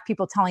then have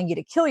people telling you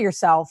to kill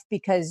yourself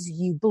because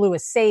you blew a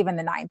save in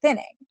the 9th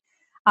inning.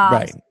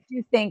 Right. So do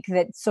you think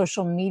that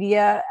social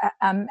media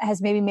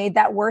has maybe made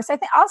that worse? I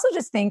also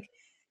just think,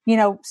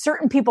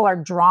 certain people are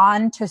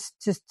drawn to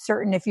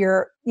certain, if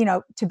you're,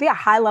 to be a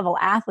high level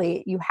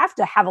athlete, you have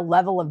to have a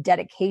level of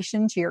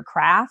dedication to your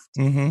craft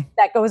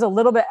that goes a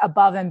little bit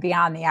above and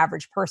beyond the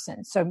average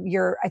person. So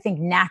you're, I think,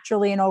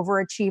 naturally an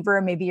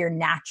overachiever. Maybe you're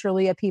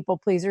naturally a people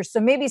pleaser. So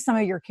maybe some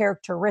of your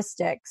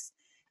characteristics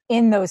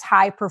in those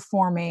high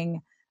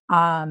performing,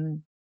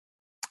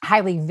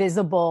 highly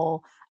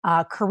visible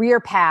career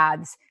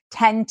paths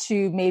tend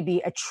to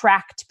maybe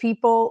attract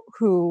people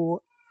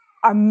who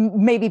are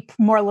maybe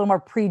a little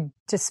more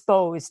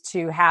predisposed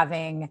to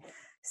having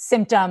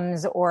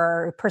symptoms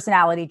or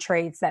personality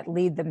traits that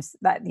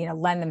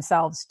lend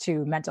themselves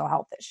to mental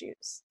health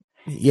issues.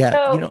 Yeah.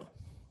 So,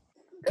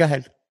 go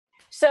ahead.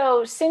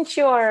 So since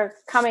you're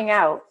coming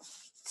out,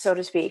 so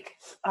to speak,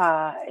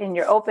 in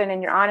your open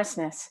and your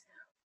honestness,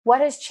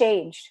 what has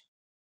changed?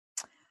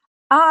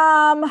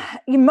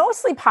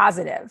 Mostly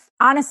positive,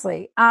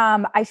 honestly.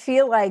 I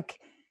feel like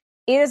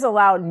it has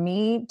allowed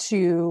me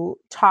to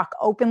talk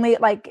openly.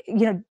 Like,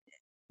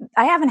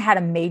 I haven't had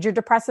a major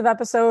depressive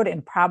episode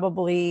in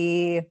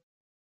probably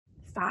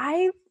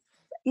 5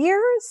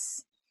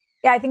 years.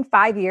 Yeah, I think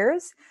 5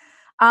 years.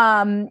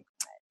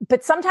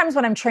 But sometimes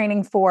when I'm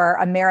training for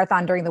a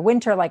marathon during the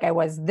winter, like I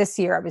was this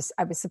year,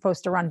 I was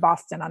supposed to run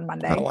Boston on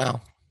Monday. Oh,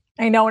 wow.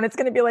 I know. And it's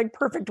going to be like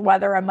perfect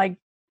weather. I'm like,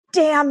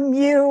 damn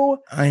you.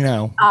 I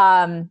know.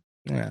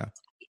 Yeah.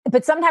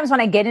 But sometimes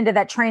when I get into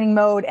that training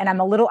mode and I'm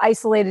a little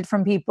isolated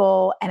from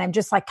people and I'm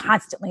just like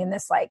constantly in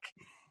this like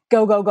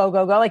go, go, go,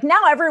 go, go. Like now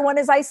everyone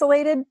is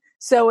isolated.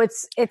 So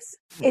it's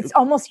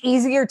almost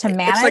easier to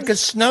manage. It's like a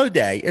snow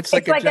day. It's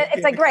like great.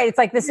 It's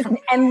like this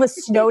endless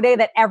snow day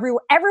that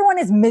everyone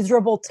is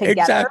miserable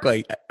together.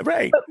 Exactly.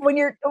 Right. But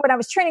when I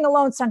was training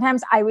alone,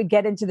 sometimes I would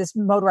get into this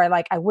mode where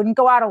I wouldn't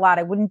go out a lot.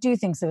 I wouldn't do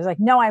things. So it was like,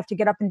 no, I have to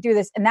get up and do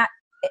this. And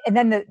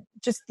then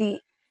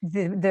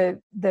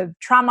the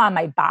trauma on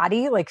my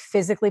body, like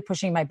physically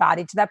pushing my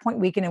body to that point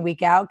week in and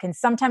week out, can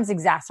sometimes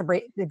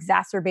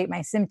exacerbate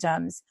my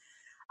symptoms.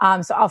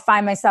 So I'll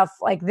find myself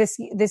like this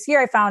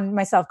year, I found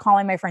myself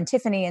calling my friend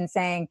Tiffany and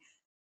saying,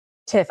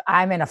 Tiff,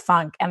 I'm in a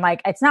funk. And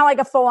like, it's not like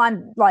a full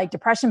on like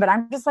depression, but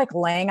I'm just like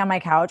laying on my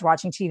couch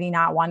watching TV,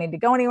 not wanting to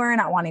go anywhere,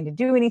 not wanting to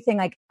do anything.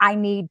 Like I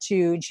need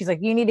to, she's like,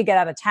 you need to get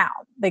out of town.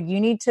 Like you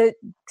need to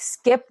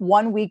skip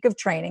 1 week of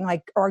training,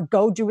 like, or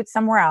go do it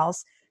somewhere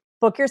else.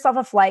 Book yourself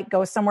a flight,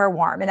 go somewhere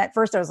warm. And at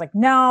first I was like,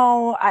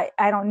 no,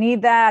 I don't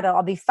need that.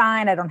 I'll be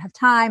fine. I don't have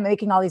time,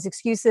 making all these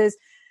excuses.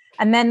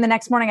 And then the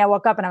next morning I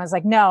woke up and I was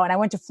like, no. And I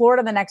went to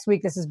Florida the next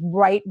week. This is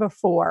right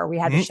before we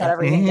had to shut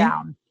everything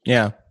down.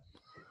 Yeah.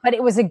 But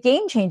it was a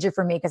game changer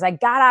for me because I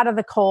got out of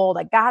the cold.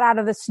 I got out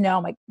of the snow.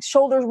 My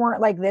shoulders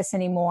weren't like this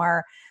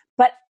anymore.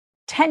 But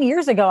 10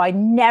 years ago, I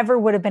never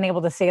would have been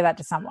able to say that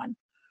to someone.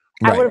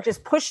 Right. I would have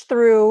just pushed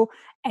through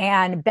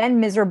and been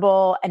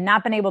miserable and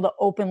not been able to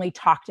openly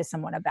talk to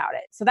someone about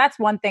it. So that's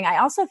one thing. I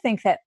also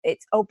think that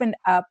it's opened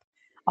up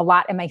a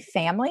lot in my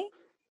family.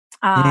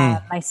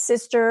 My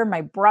sister,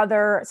 my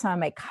brother, some of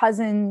my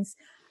cousins,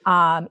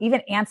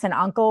 even aunts and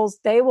uncles,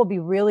 they will be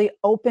really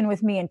open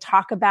with me and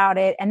talk about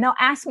it. And they'll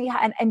ask me,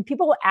 and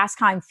people will ask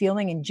how I'm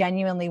feeling and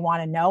genuinely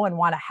want to know and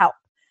want to help.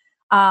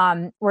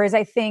 Whereas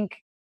I think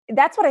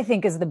that's what I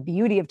think is the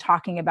beauty of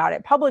talking about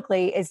it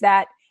publicly, is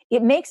that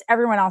it makes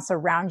everyone else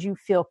around you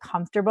feel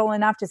comfortable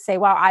enough to say,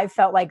 wow, I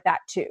felt like that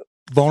too.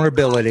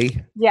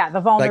 Vulnerability. Yeah, the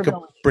vulnerability.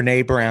 Like a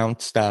Brene Brown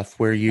stuff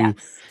where you're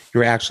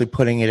actually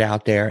putting it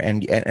out there.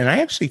 And I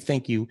actually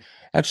think you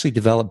actually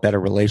develop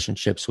better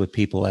relationships with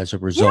people as a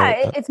result.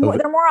 Yeah,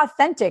 they're more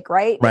authentic,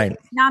 right? Right.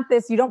 It's not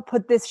this, you don't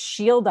put this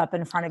shield up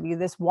in front of you,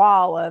 this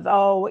wall of,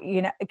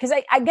 because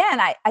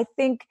I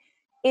think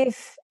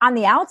if on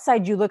the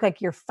outside you look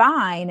like you're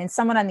fine and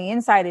someone on the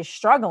inside is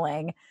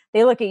struggling,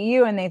 they look at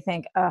you and they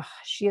think, oh,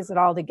 she has it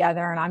all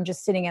together and I'm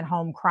just sitting at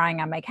home crying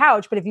on my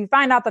couch. But if you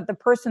find out that the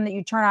person that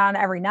you turn on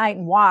every night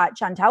and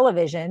watch on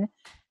television,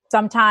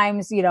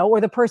 sometimes,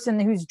 or the person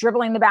who's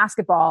dribbling the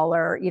basketball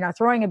or,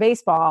 throwing a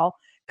baseball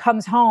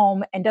comes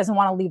home and doesn't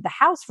want to leave the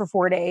house for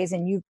 4 days,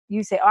 and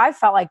you say, oh, I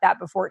felt like that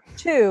before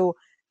too.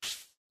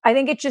 I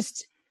think it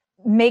just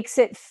makes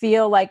it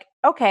feel like,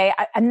 okay,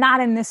 I'm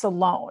not in this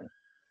alone.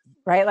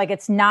 Right? Like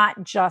it's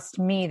not just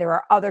me. There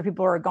are other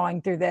people who are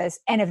going through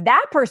this. And if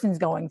that person's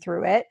going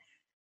through it,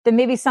 then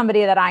maybe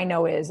somebody that I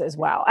know is as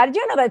well. I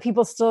do know that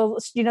people still,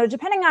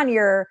 depending on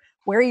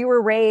where you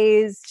were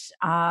raised,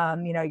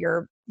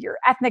 your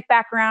ethnic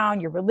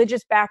background, your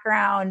religious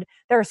background,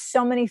 there are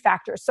so many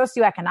factors,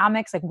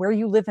 socioeconomics, like where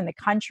you live in the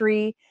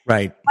country.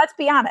 Right. Let's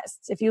be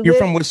honest. If you're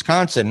from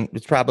Wisconsin,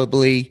 it's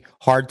probably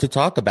hard to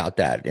talk about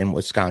that in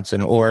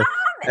Wisconsin or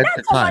at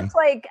the time. Much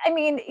like,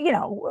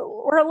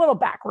 we're a little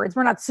backwards.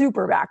 We're not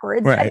super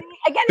backwards. Right. I mean,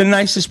 again, the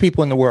nicest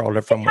people in the world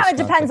are from Wisconsin. It kind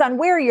of depends on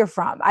where you're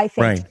from. I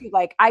think, right.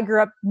 Like I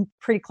grew up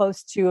pretty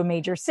close to a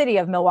major city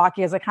of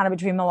Milwaukee, as like kind of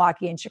between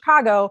Milwaukee and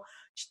Chicago,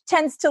 which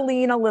tends to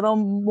lean a little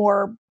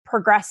more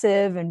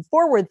progressive and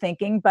forward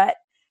thinking. But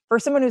for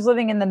someone who's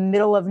living in the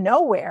middle of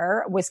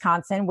nowhere,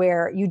 Wisconsin,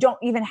 where you don't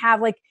even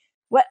have like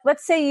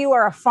let's say you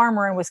are a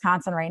farmer in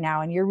Wisconsin right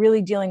now and you're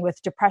really dealing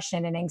with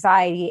depression and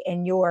anxiety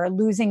and you're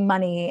losing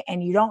money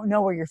and you don't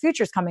know where your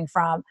future is coming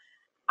from.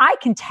 I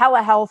can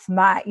telehealth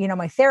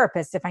my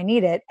therapist if I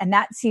need it. And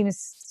that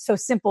seems so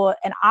simple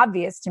and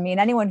obvious to me. And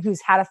anyone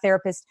who's had a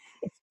therapist,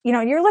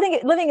 you're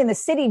living in the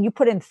city and you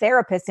put in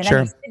therapists in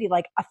any city,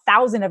 like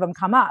 1,000 of them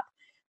come up.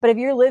 But if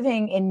you're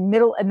living in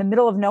the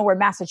middle of nowhere,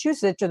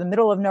 Massachusetts, or the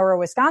middle of nowhere,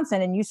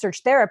 Wisconsin, and you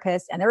search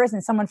therapists and there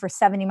isn't someone for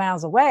 70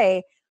 miles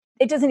away,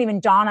 it doesn't even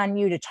dawn on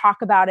you to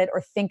talk about it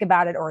or think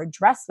about it or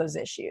address those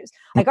issues.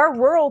 Like our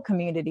rural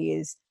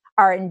communities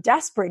are in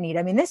desperate need.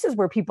 I mean, this is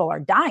where people are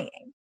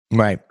dying.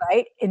 Right.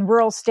 In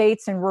rural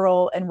states and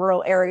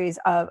rural areas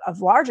of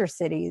larger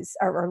cities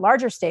or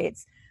larger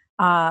states.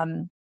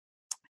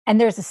 And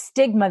there's a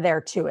stigma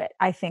there to it.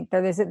 I think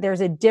there's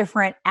a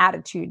different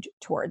attitude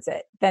towards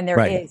it than there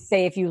is,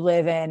 say, if you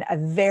live in a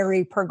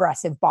very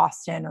progressive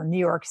Boston or New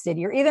York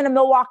City, or even in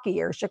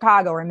Milwaukee or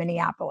Chicago or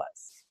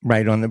Minneapolis.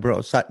 Right, on the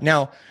rural side.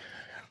 Now,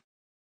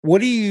 what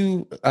do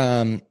you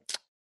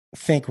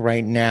think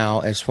right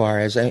now, as far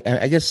as,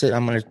 I guess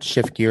I'm going to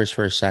shift gears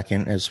for a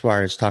second, as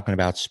far as talking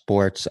about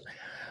sports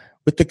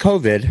with the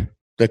COVID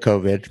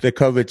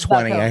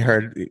 20, I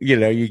heard,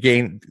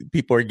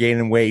 people are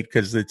gaining weight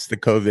because it's the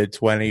COVID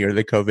 20 or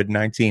the COVID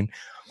 19.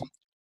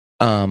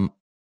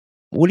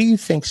 What do you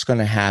think is going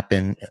to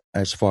happen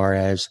as far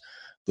as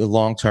the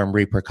long-term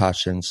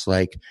repercussions?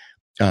 Like,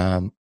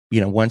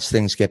 once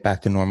things get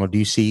back to normal, do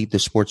you see the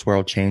sports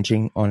world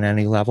changing on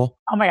any level?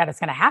 Oh my God, it's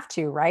going to have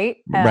to, right?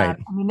 Right.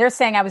 I mean, they're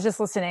saying, I was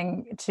just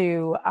listening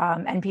to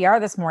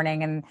NPR this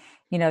morning, and,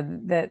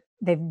 that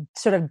they've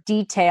sort of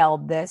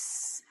detailed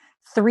this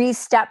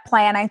 3-step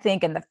plan, I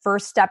think. And the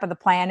first step of the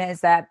plan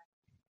is that,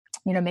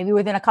 maybe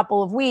within a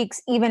couple of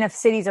weeks, even if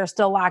cities are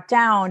still locked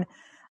down,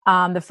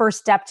 the first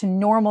step to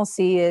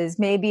normalcy is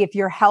maybe if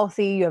you're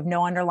healthy, you have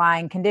no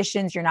underlying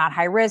conditions, you're not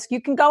high risk, you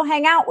can go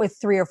hang out with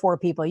 3 or 4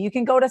 people. You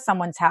can go to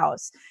someone's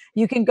house.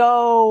 You can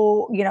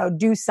go,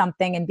 do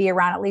something and be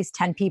around at least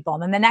 10 people.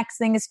 And then the next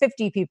thing is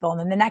 50 people. And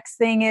then the next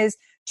thing is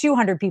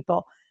 200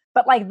 people.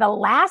 But like the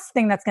last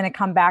thing that's going to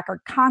come back are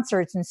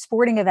concerts and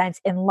sporting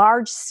events in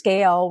large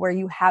scale where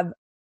you have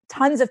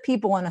tons of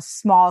people in a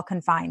small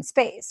confined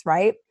space,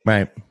 right?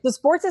 Right. So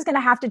sports is going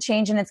to have to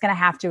change and it's going to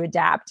have to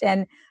adapt.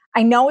 And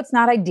I know it's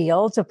not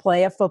ideal to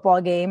play a football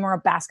game or a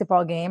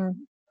basketball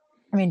game.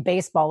 I mean,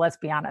 baseball, let's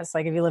be honest.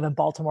 Like if you live in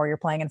Baltimore, you're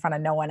playing in front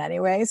of no one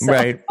anyway. So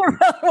right. It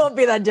really won't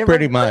be that different.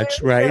 Pretty much,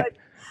 right?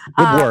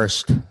 The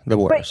worst.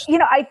 But,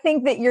 I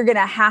think that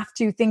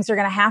things are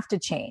going to have to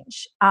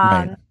change.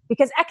 Right.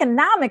 Because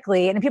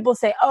economically, and people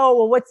say,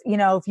 oh, well,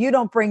 if you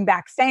don't bring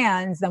back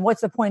fans, then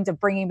what's the point of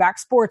bringing back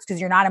sports? Because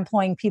you're not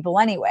employing people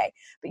anyway.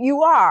 But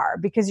you are,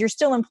 because you're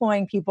still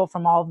employing people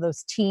from all of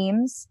those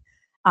teams.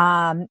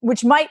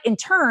 Which might in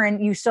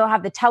turn, you still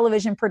have the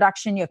television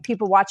production, you have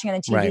people watching on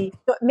the TV. Right.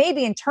 So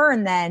maybe in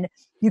turn, then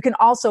you can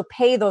also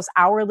pay those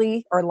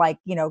hourly or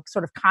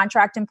sort of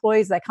contract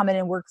employees that come in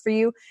and work for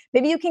you.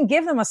 Maybe you can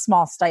give them a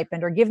small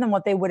stipend or give them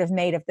what they would have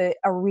made if the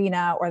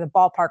arena or the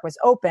ballpark was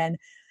open.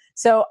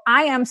 So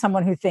I am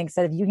someone who thinks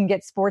that if you can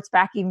get sports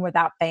back even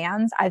without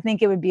fans, I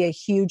think it would be a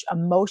huge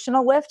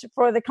emotional lift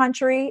for the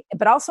country,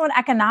 but also an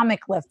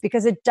economic lift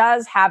because it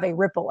does have a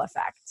ripple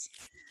effect.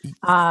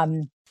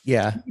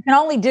 Yeah. You can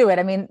only do it.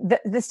 I mean,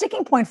 the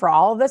sticking point for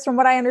all of this, from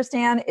what I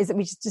understand, is that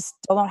we just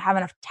still don't have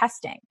enough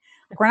testing.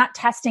 Like we're not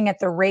testing at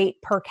the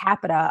rate per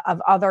capita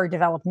of other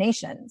developed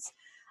nations.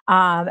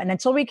 And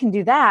until we can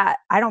do that,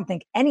 I don't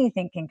think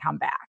anything can come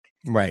back.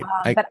 Right.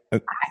 But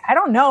I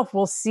don't know if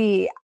we'll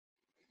see,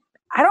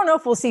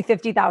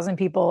 50,000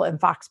 people in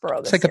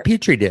Foxborough this year. It's like a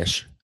petri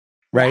dish,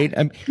 right?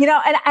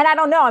 Yeah. And I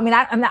don't know. I mean,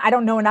 I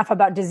don't know enough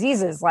about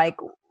diseases. Like,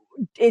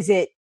 is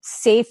it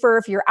safer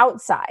if you're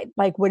outside?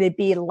 Like, would it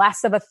be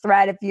less of a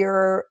threat if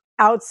you're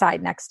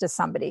outside next to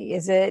somebody?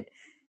 Is it,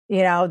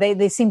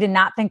 they seem to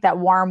not think that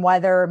warm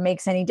weather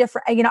makes any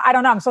difference. I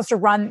don't know. I'm supposed to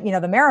run,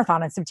 the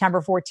marathon on September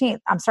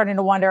 14th. I'm starting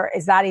to wonder,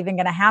 is that even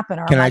going to happen?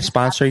 Or can I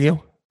sponsor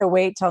you? To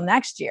wait till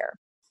next year.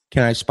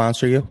 Can I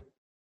sponsor you?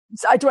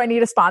 So, do I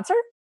need a sponsor?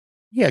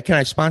 Yeah. Can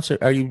I sponsor?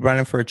 Are you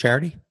running for a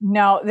charity?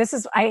 No, this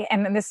is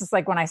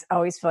like when I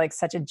always feel like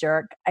such a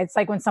jerk. It's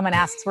like when someone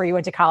asks where you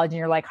went to college and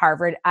you're like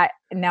Harvard. I'm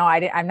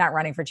not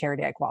running for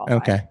charity. I qualify.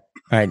 Okay.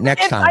 All right.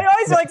 Next time. I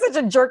always feel like such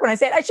a jerk when I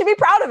say it. I should be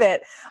proud of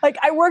it. Like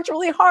I worked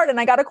really hard and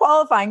I got a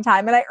qualifying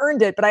time and I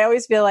earned it. But I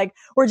always feel like,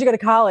 where'd you go to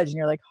college? And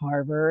you're like,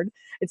 Harvard.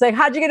 It's like,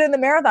 how'd you get in the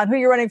marathon? Who are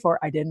you running for?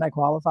 I didn't. I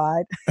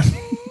qualified.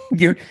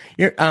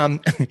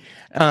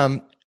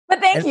 But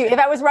thank you. If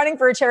I was running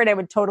for a charity, I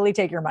would totally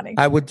take your money.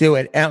 I would do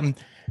it.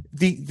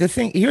 The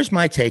thing, here's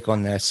my take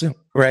on this,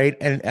 right?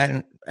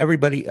 And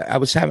everybody,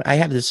 I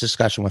have this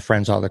discussion with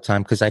friends all the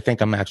time because I think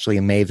I'm actually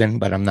a maven,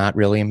 but I'm not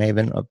really a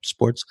maven of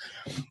sports.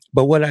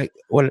 But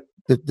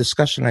the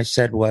discussion I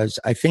said was,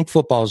 I think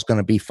football is going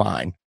to be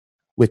fine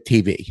with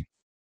TV,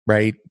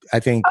 right? I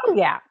think. Oh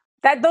yeah,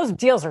 those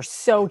deals are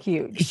so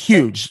huge.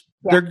 Huge.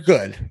 Yeah.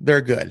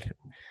 They're good.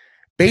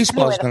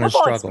 Baseball's the going to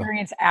football struggle.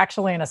 experience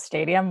actually in a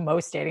stadium,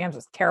 most stadiums,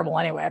 is terrible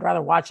anyway. I'd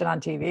rather watch it on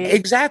TV.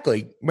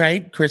 Exactly.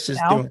 Right. Chris is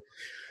doing.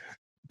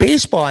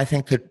 Baseball, I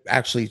think, could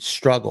actually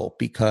struggle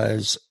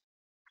because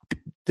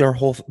their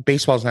whole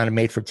baseball's not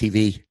made for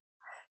TV.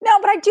 No,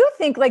 but I do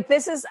think like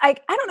this is, I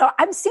don't know.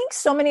 I'm seeing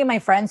so many of my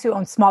friends who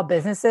own small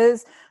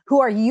businesses who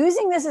are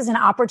using this as an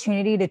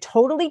opportunity to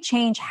totally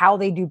change how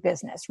they do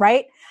business,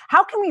 right?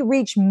 How can we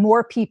reach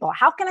more people?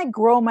 How can I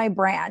grow my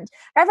brand?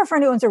 I have a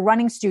friend who owns a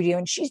running studio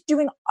and she's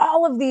doing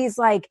all of these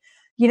like,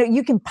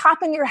 you can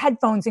pop in your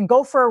headphones and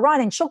go for a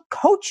run and she'll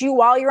coach you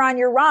while you're on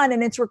your run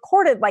and it's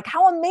recorded. Like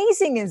how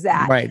amazing is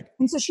that? Right.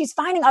 And so she's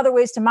finding other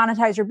ways to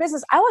monetize your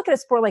business. I look at a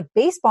sport like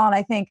baseball and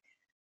I think,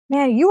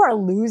 man, you are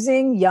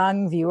losing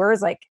young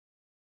viewers. Like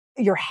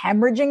you're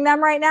hemorrhaging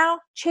them right now.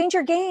 Change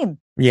your game.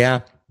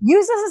 Yeah.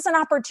 Use this as an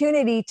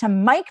opportunity to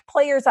mic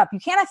players up. You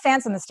can't have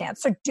fans in the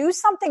stands. So do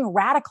something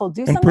radical.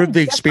 Do something Improve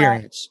the different.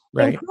 experience.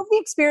 Right. Improve the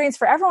experience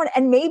for everyone.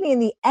 And maybe in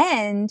the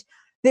end,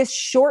 this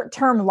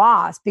short-term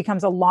loss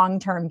becomes a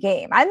long-term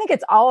game. I think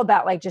it's all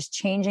about like just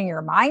changing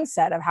your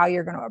mindset of how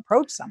you're going to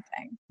approach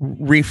something.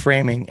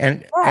 Reframing.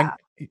 And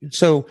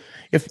so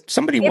if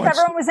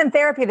everyone was in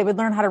therapy, they would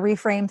learn how to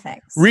reframe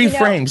things.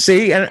 Reframe.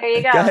 See? And, there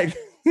you go.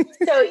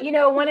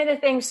 So, one of the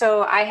things,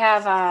 so I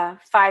have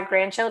 5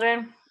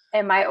 grandchildren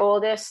and my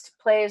oldest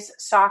plays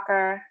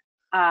soccer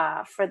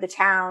for the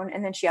town.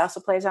 And then she also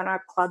plays on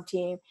our club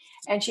team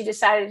and she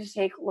decided to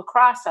take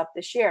lacrosse up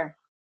this year.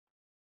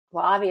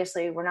 Well,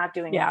 obviously we're not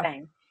doing a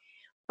thing,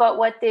 but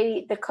what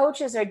the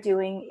coaches are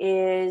doing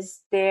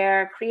is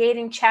they're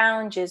creating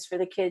challenges for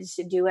the kids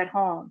to do at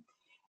home.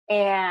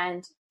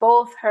 And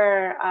both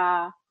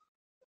her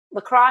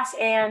lacrosse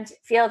and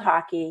field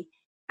hockey,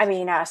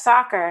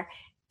 soccer,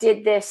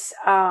 did this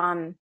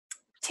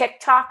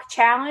TikTok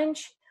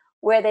challenge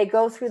where they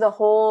go through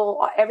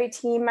every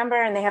team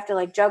member and they have to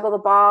like juggle the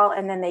ball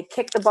and then they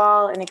kick the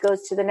ball and it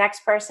goes to the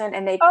next person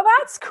and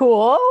that's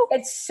cool.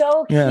 It's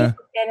so cute. And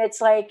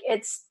it's like,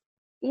 it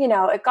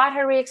got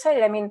her really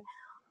excited.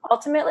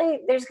 Ultimately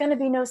there's going to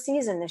be no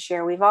season this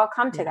year. We've all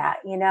come to that,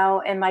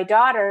 and my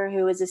daughter,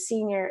 who is a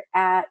senior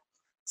at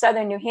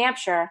Southern New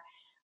Hampshire,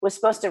 was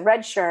supposed to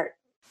redshirt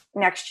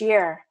next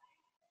year.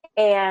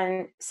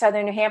 And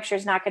Southern New Hampshire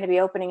is not going to be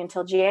opening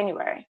until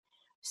January.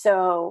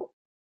 So,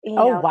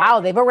 wow.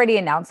 They've already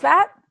announced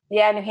that?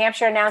 Yeah. New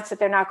Hampshire announced that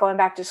they're not going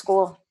back to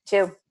school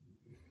too.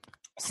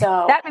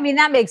 So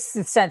that makes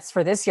sense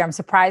for this year. I'm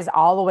surprised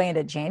all the way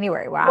into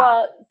January. Wow.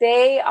 Well,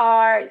 they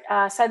are,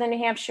 Southern New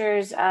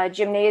Hampshire's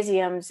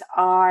gymnasiums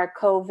are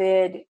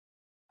COVID.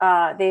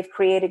 They've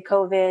created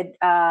COVID.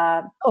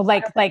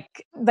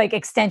 Like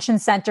extension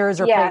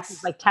centers or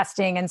places like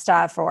testing and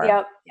stuff.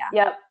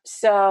 Yep.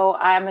 So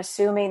I'm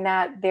assuming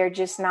that they're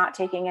just not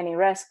taking any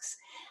risks.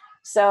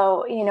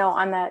 So,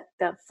 on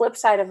the flip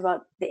side of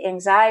the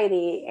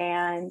anxiety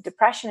and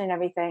depression and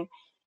everything,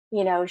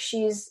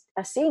 she's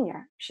a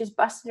senior. She's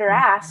busted her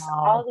ass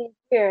all these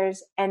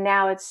years. And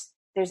now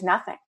there's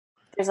nothing.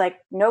 There's like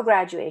no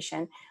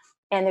graduation.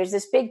 And there's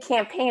this big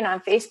campaign on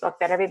Facebook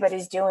that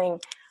everybody's doing.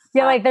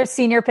 Yeah, like their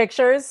senior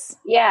pictures.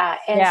 Yeah.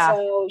 And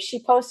so she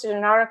posted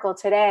an article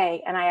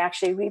today and I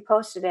actually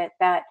reposted it,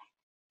 that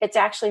it's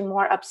actually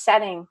more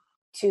upsetting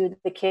to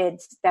the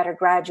kids that are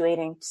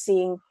graduating,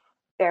 seeing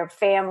their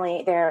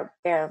family,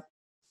 their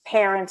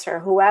parents or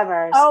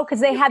whoever. Oh, because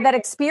they had that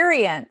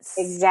experience.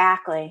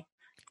 Exactly.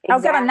 Oh,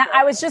 good.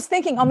 I was just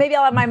thinking, maybe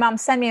I'll have my mom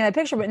send me a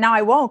picture, but now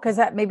I won't because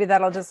maybe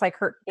that'll just like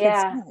hurt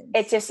kids' feelings.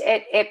 It just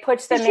it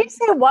puts them. Did she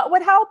say what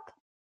would help?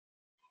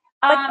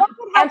 What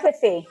would help?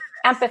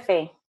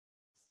 Empathy.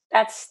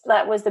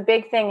 That was the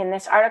big thing in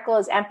this article,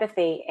 is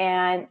empathy.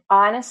 And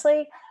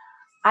honestly,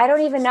 I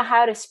don't even know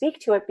how to speak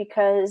to it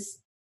because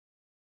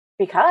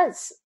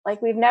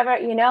like we've never,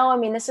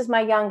 this is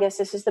my youngest,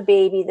 this is the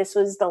baby, this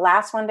was the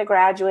last one to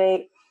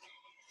graduate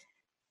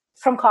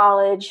from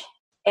college.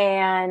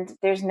 And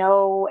there's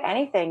no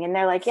anything. And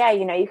they're like,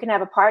 you can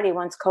have a party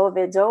once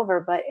COVID's over,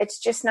 but it's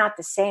just not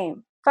the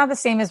same. It's not the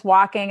same as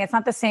walking. It's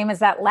not the same as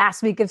that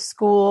last week of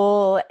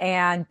school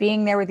and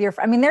being there with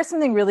there's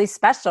something really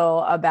special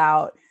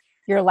about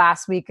your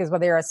last week, is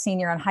whether you're a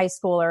senior in high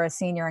school or a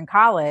senior in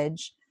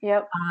college.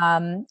 Yep.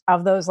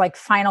 Of those like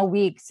final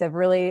weeks of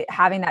really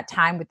having that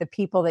time with the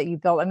people that you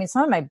built.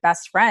 Some of my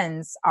best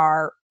friends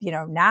are,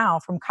 now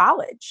from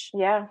college.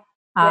 Yeah.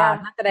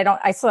 Not that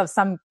I still have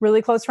some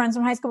really close friends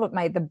from high school,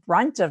 but the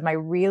brunt of my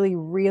really,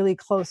 really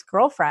close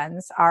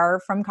girlfriends are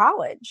from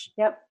college.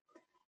 Yep.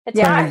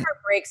 My heart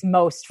breaks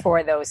most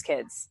for those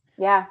kids.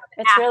 Yeah.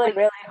 It's really,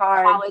 really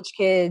hard. College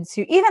kids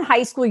who, even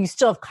high school, you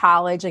still have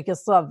college, like you'll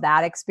still have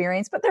that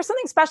experience, but there's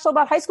something special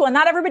about high school, and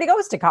not everybody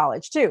goes to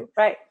college too.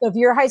 Right. So if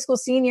you're a high school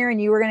senior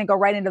and you were going to go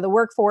right into the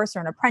workforce or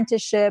an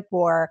apprenticeship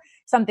or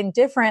something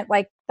different,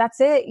 like that's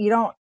it. You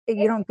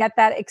don't get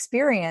that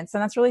experience.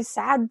 And that's really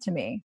sad to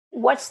me.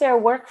 What's their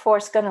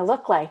workforce going to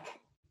look like?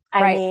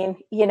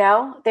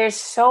 There's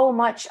so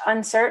much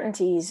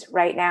uncertainties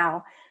right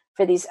now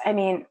for these.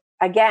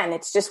 Again,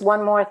 it's just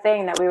one more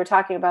thing that we were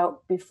talking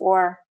about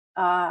before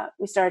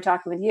we started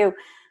talking with you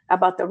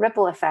about the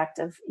ripple effect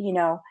of,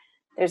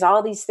 there's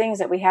all these things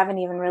that we haven't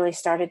even really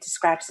started to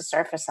scratch the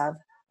surface of.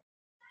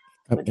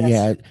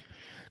 Yeah.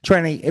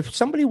 Trenny, if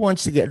somebody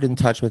wants to get in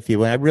touch with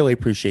you, and I really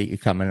appreciate you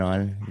coming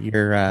on.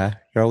 You're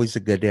always a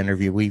good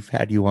interview. We've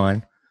had you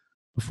on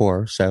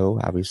before, so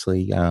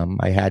obviously,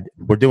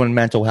 we're doing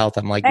mental health.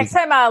 I'm like, next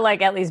time I'll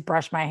at least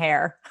brush my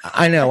hair.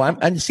 I know.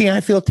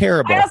 I feel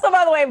terrible. I also,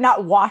 by the way, have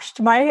not washed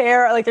my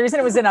hair. The reason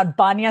it was in a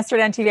bun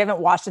yesterday on TV, I haven't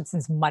washed it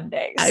since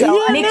Monday. So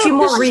it makes you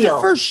more real. This is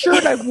the first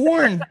shirt I've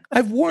worn.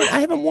 I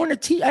haven't worn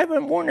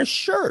a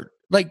shirt.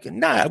 I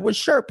wear a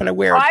shirt, but I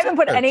wear. I haven't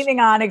put anything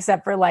on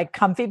except for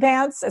comfy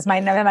pants, as my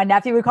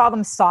nephew would call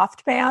them,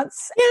 soft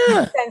pants.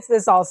 Yeah. Since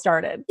this all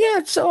started. Yeah,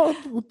 it's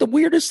the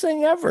weirdest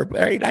thing ever.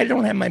 Right? I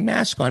don't have my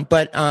mask on,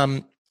 but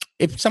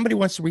if somebody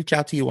wants to reach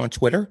out to you on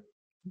Twitter,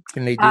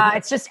 can they do that?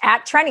 It's just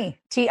at Trenny,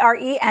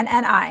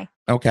 TRENNI.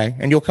 Okay,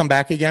 and you'll come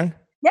back again?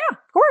 Yeah, of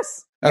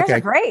course. You guys Okay,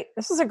 are great.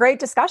 This was a great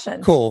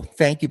discussion. Cool.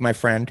 Thank you, my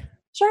friend.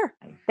 Sure.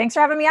 Thanks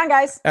for having me on,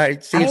 guys. All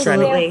right. See you,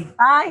 Trenny.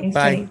 Bye.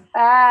 Bye.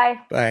 Bye.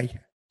 Bye.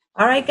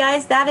 All right,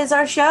 guys, that is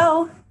our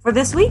show for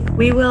this week.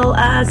 We will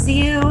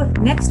see you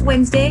next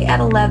Wednesday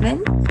at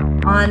 11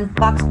 on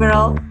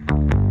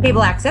Foxborough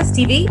Cable Access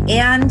TV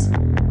and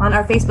on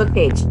our Facebook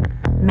page,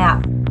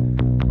 MAP.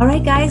 All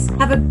right, guys,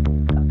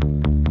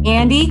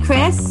 Andy,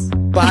 Chris.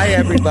 Bye,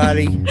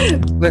 everybody.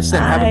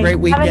 Listen, have a great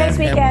weekend. Have a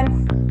nice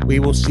weekend. We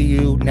will see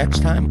you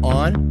next time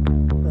on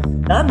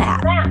The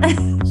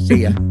MAP.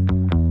 See ya.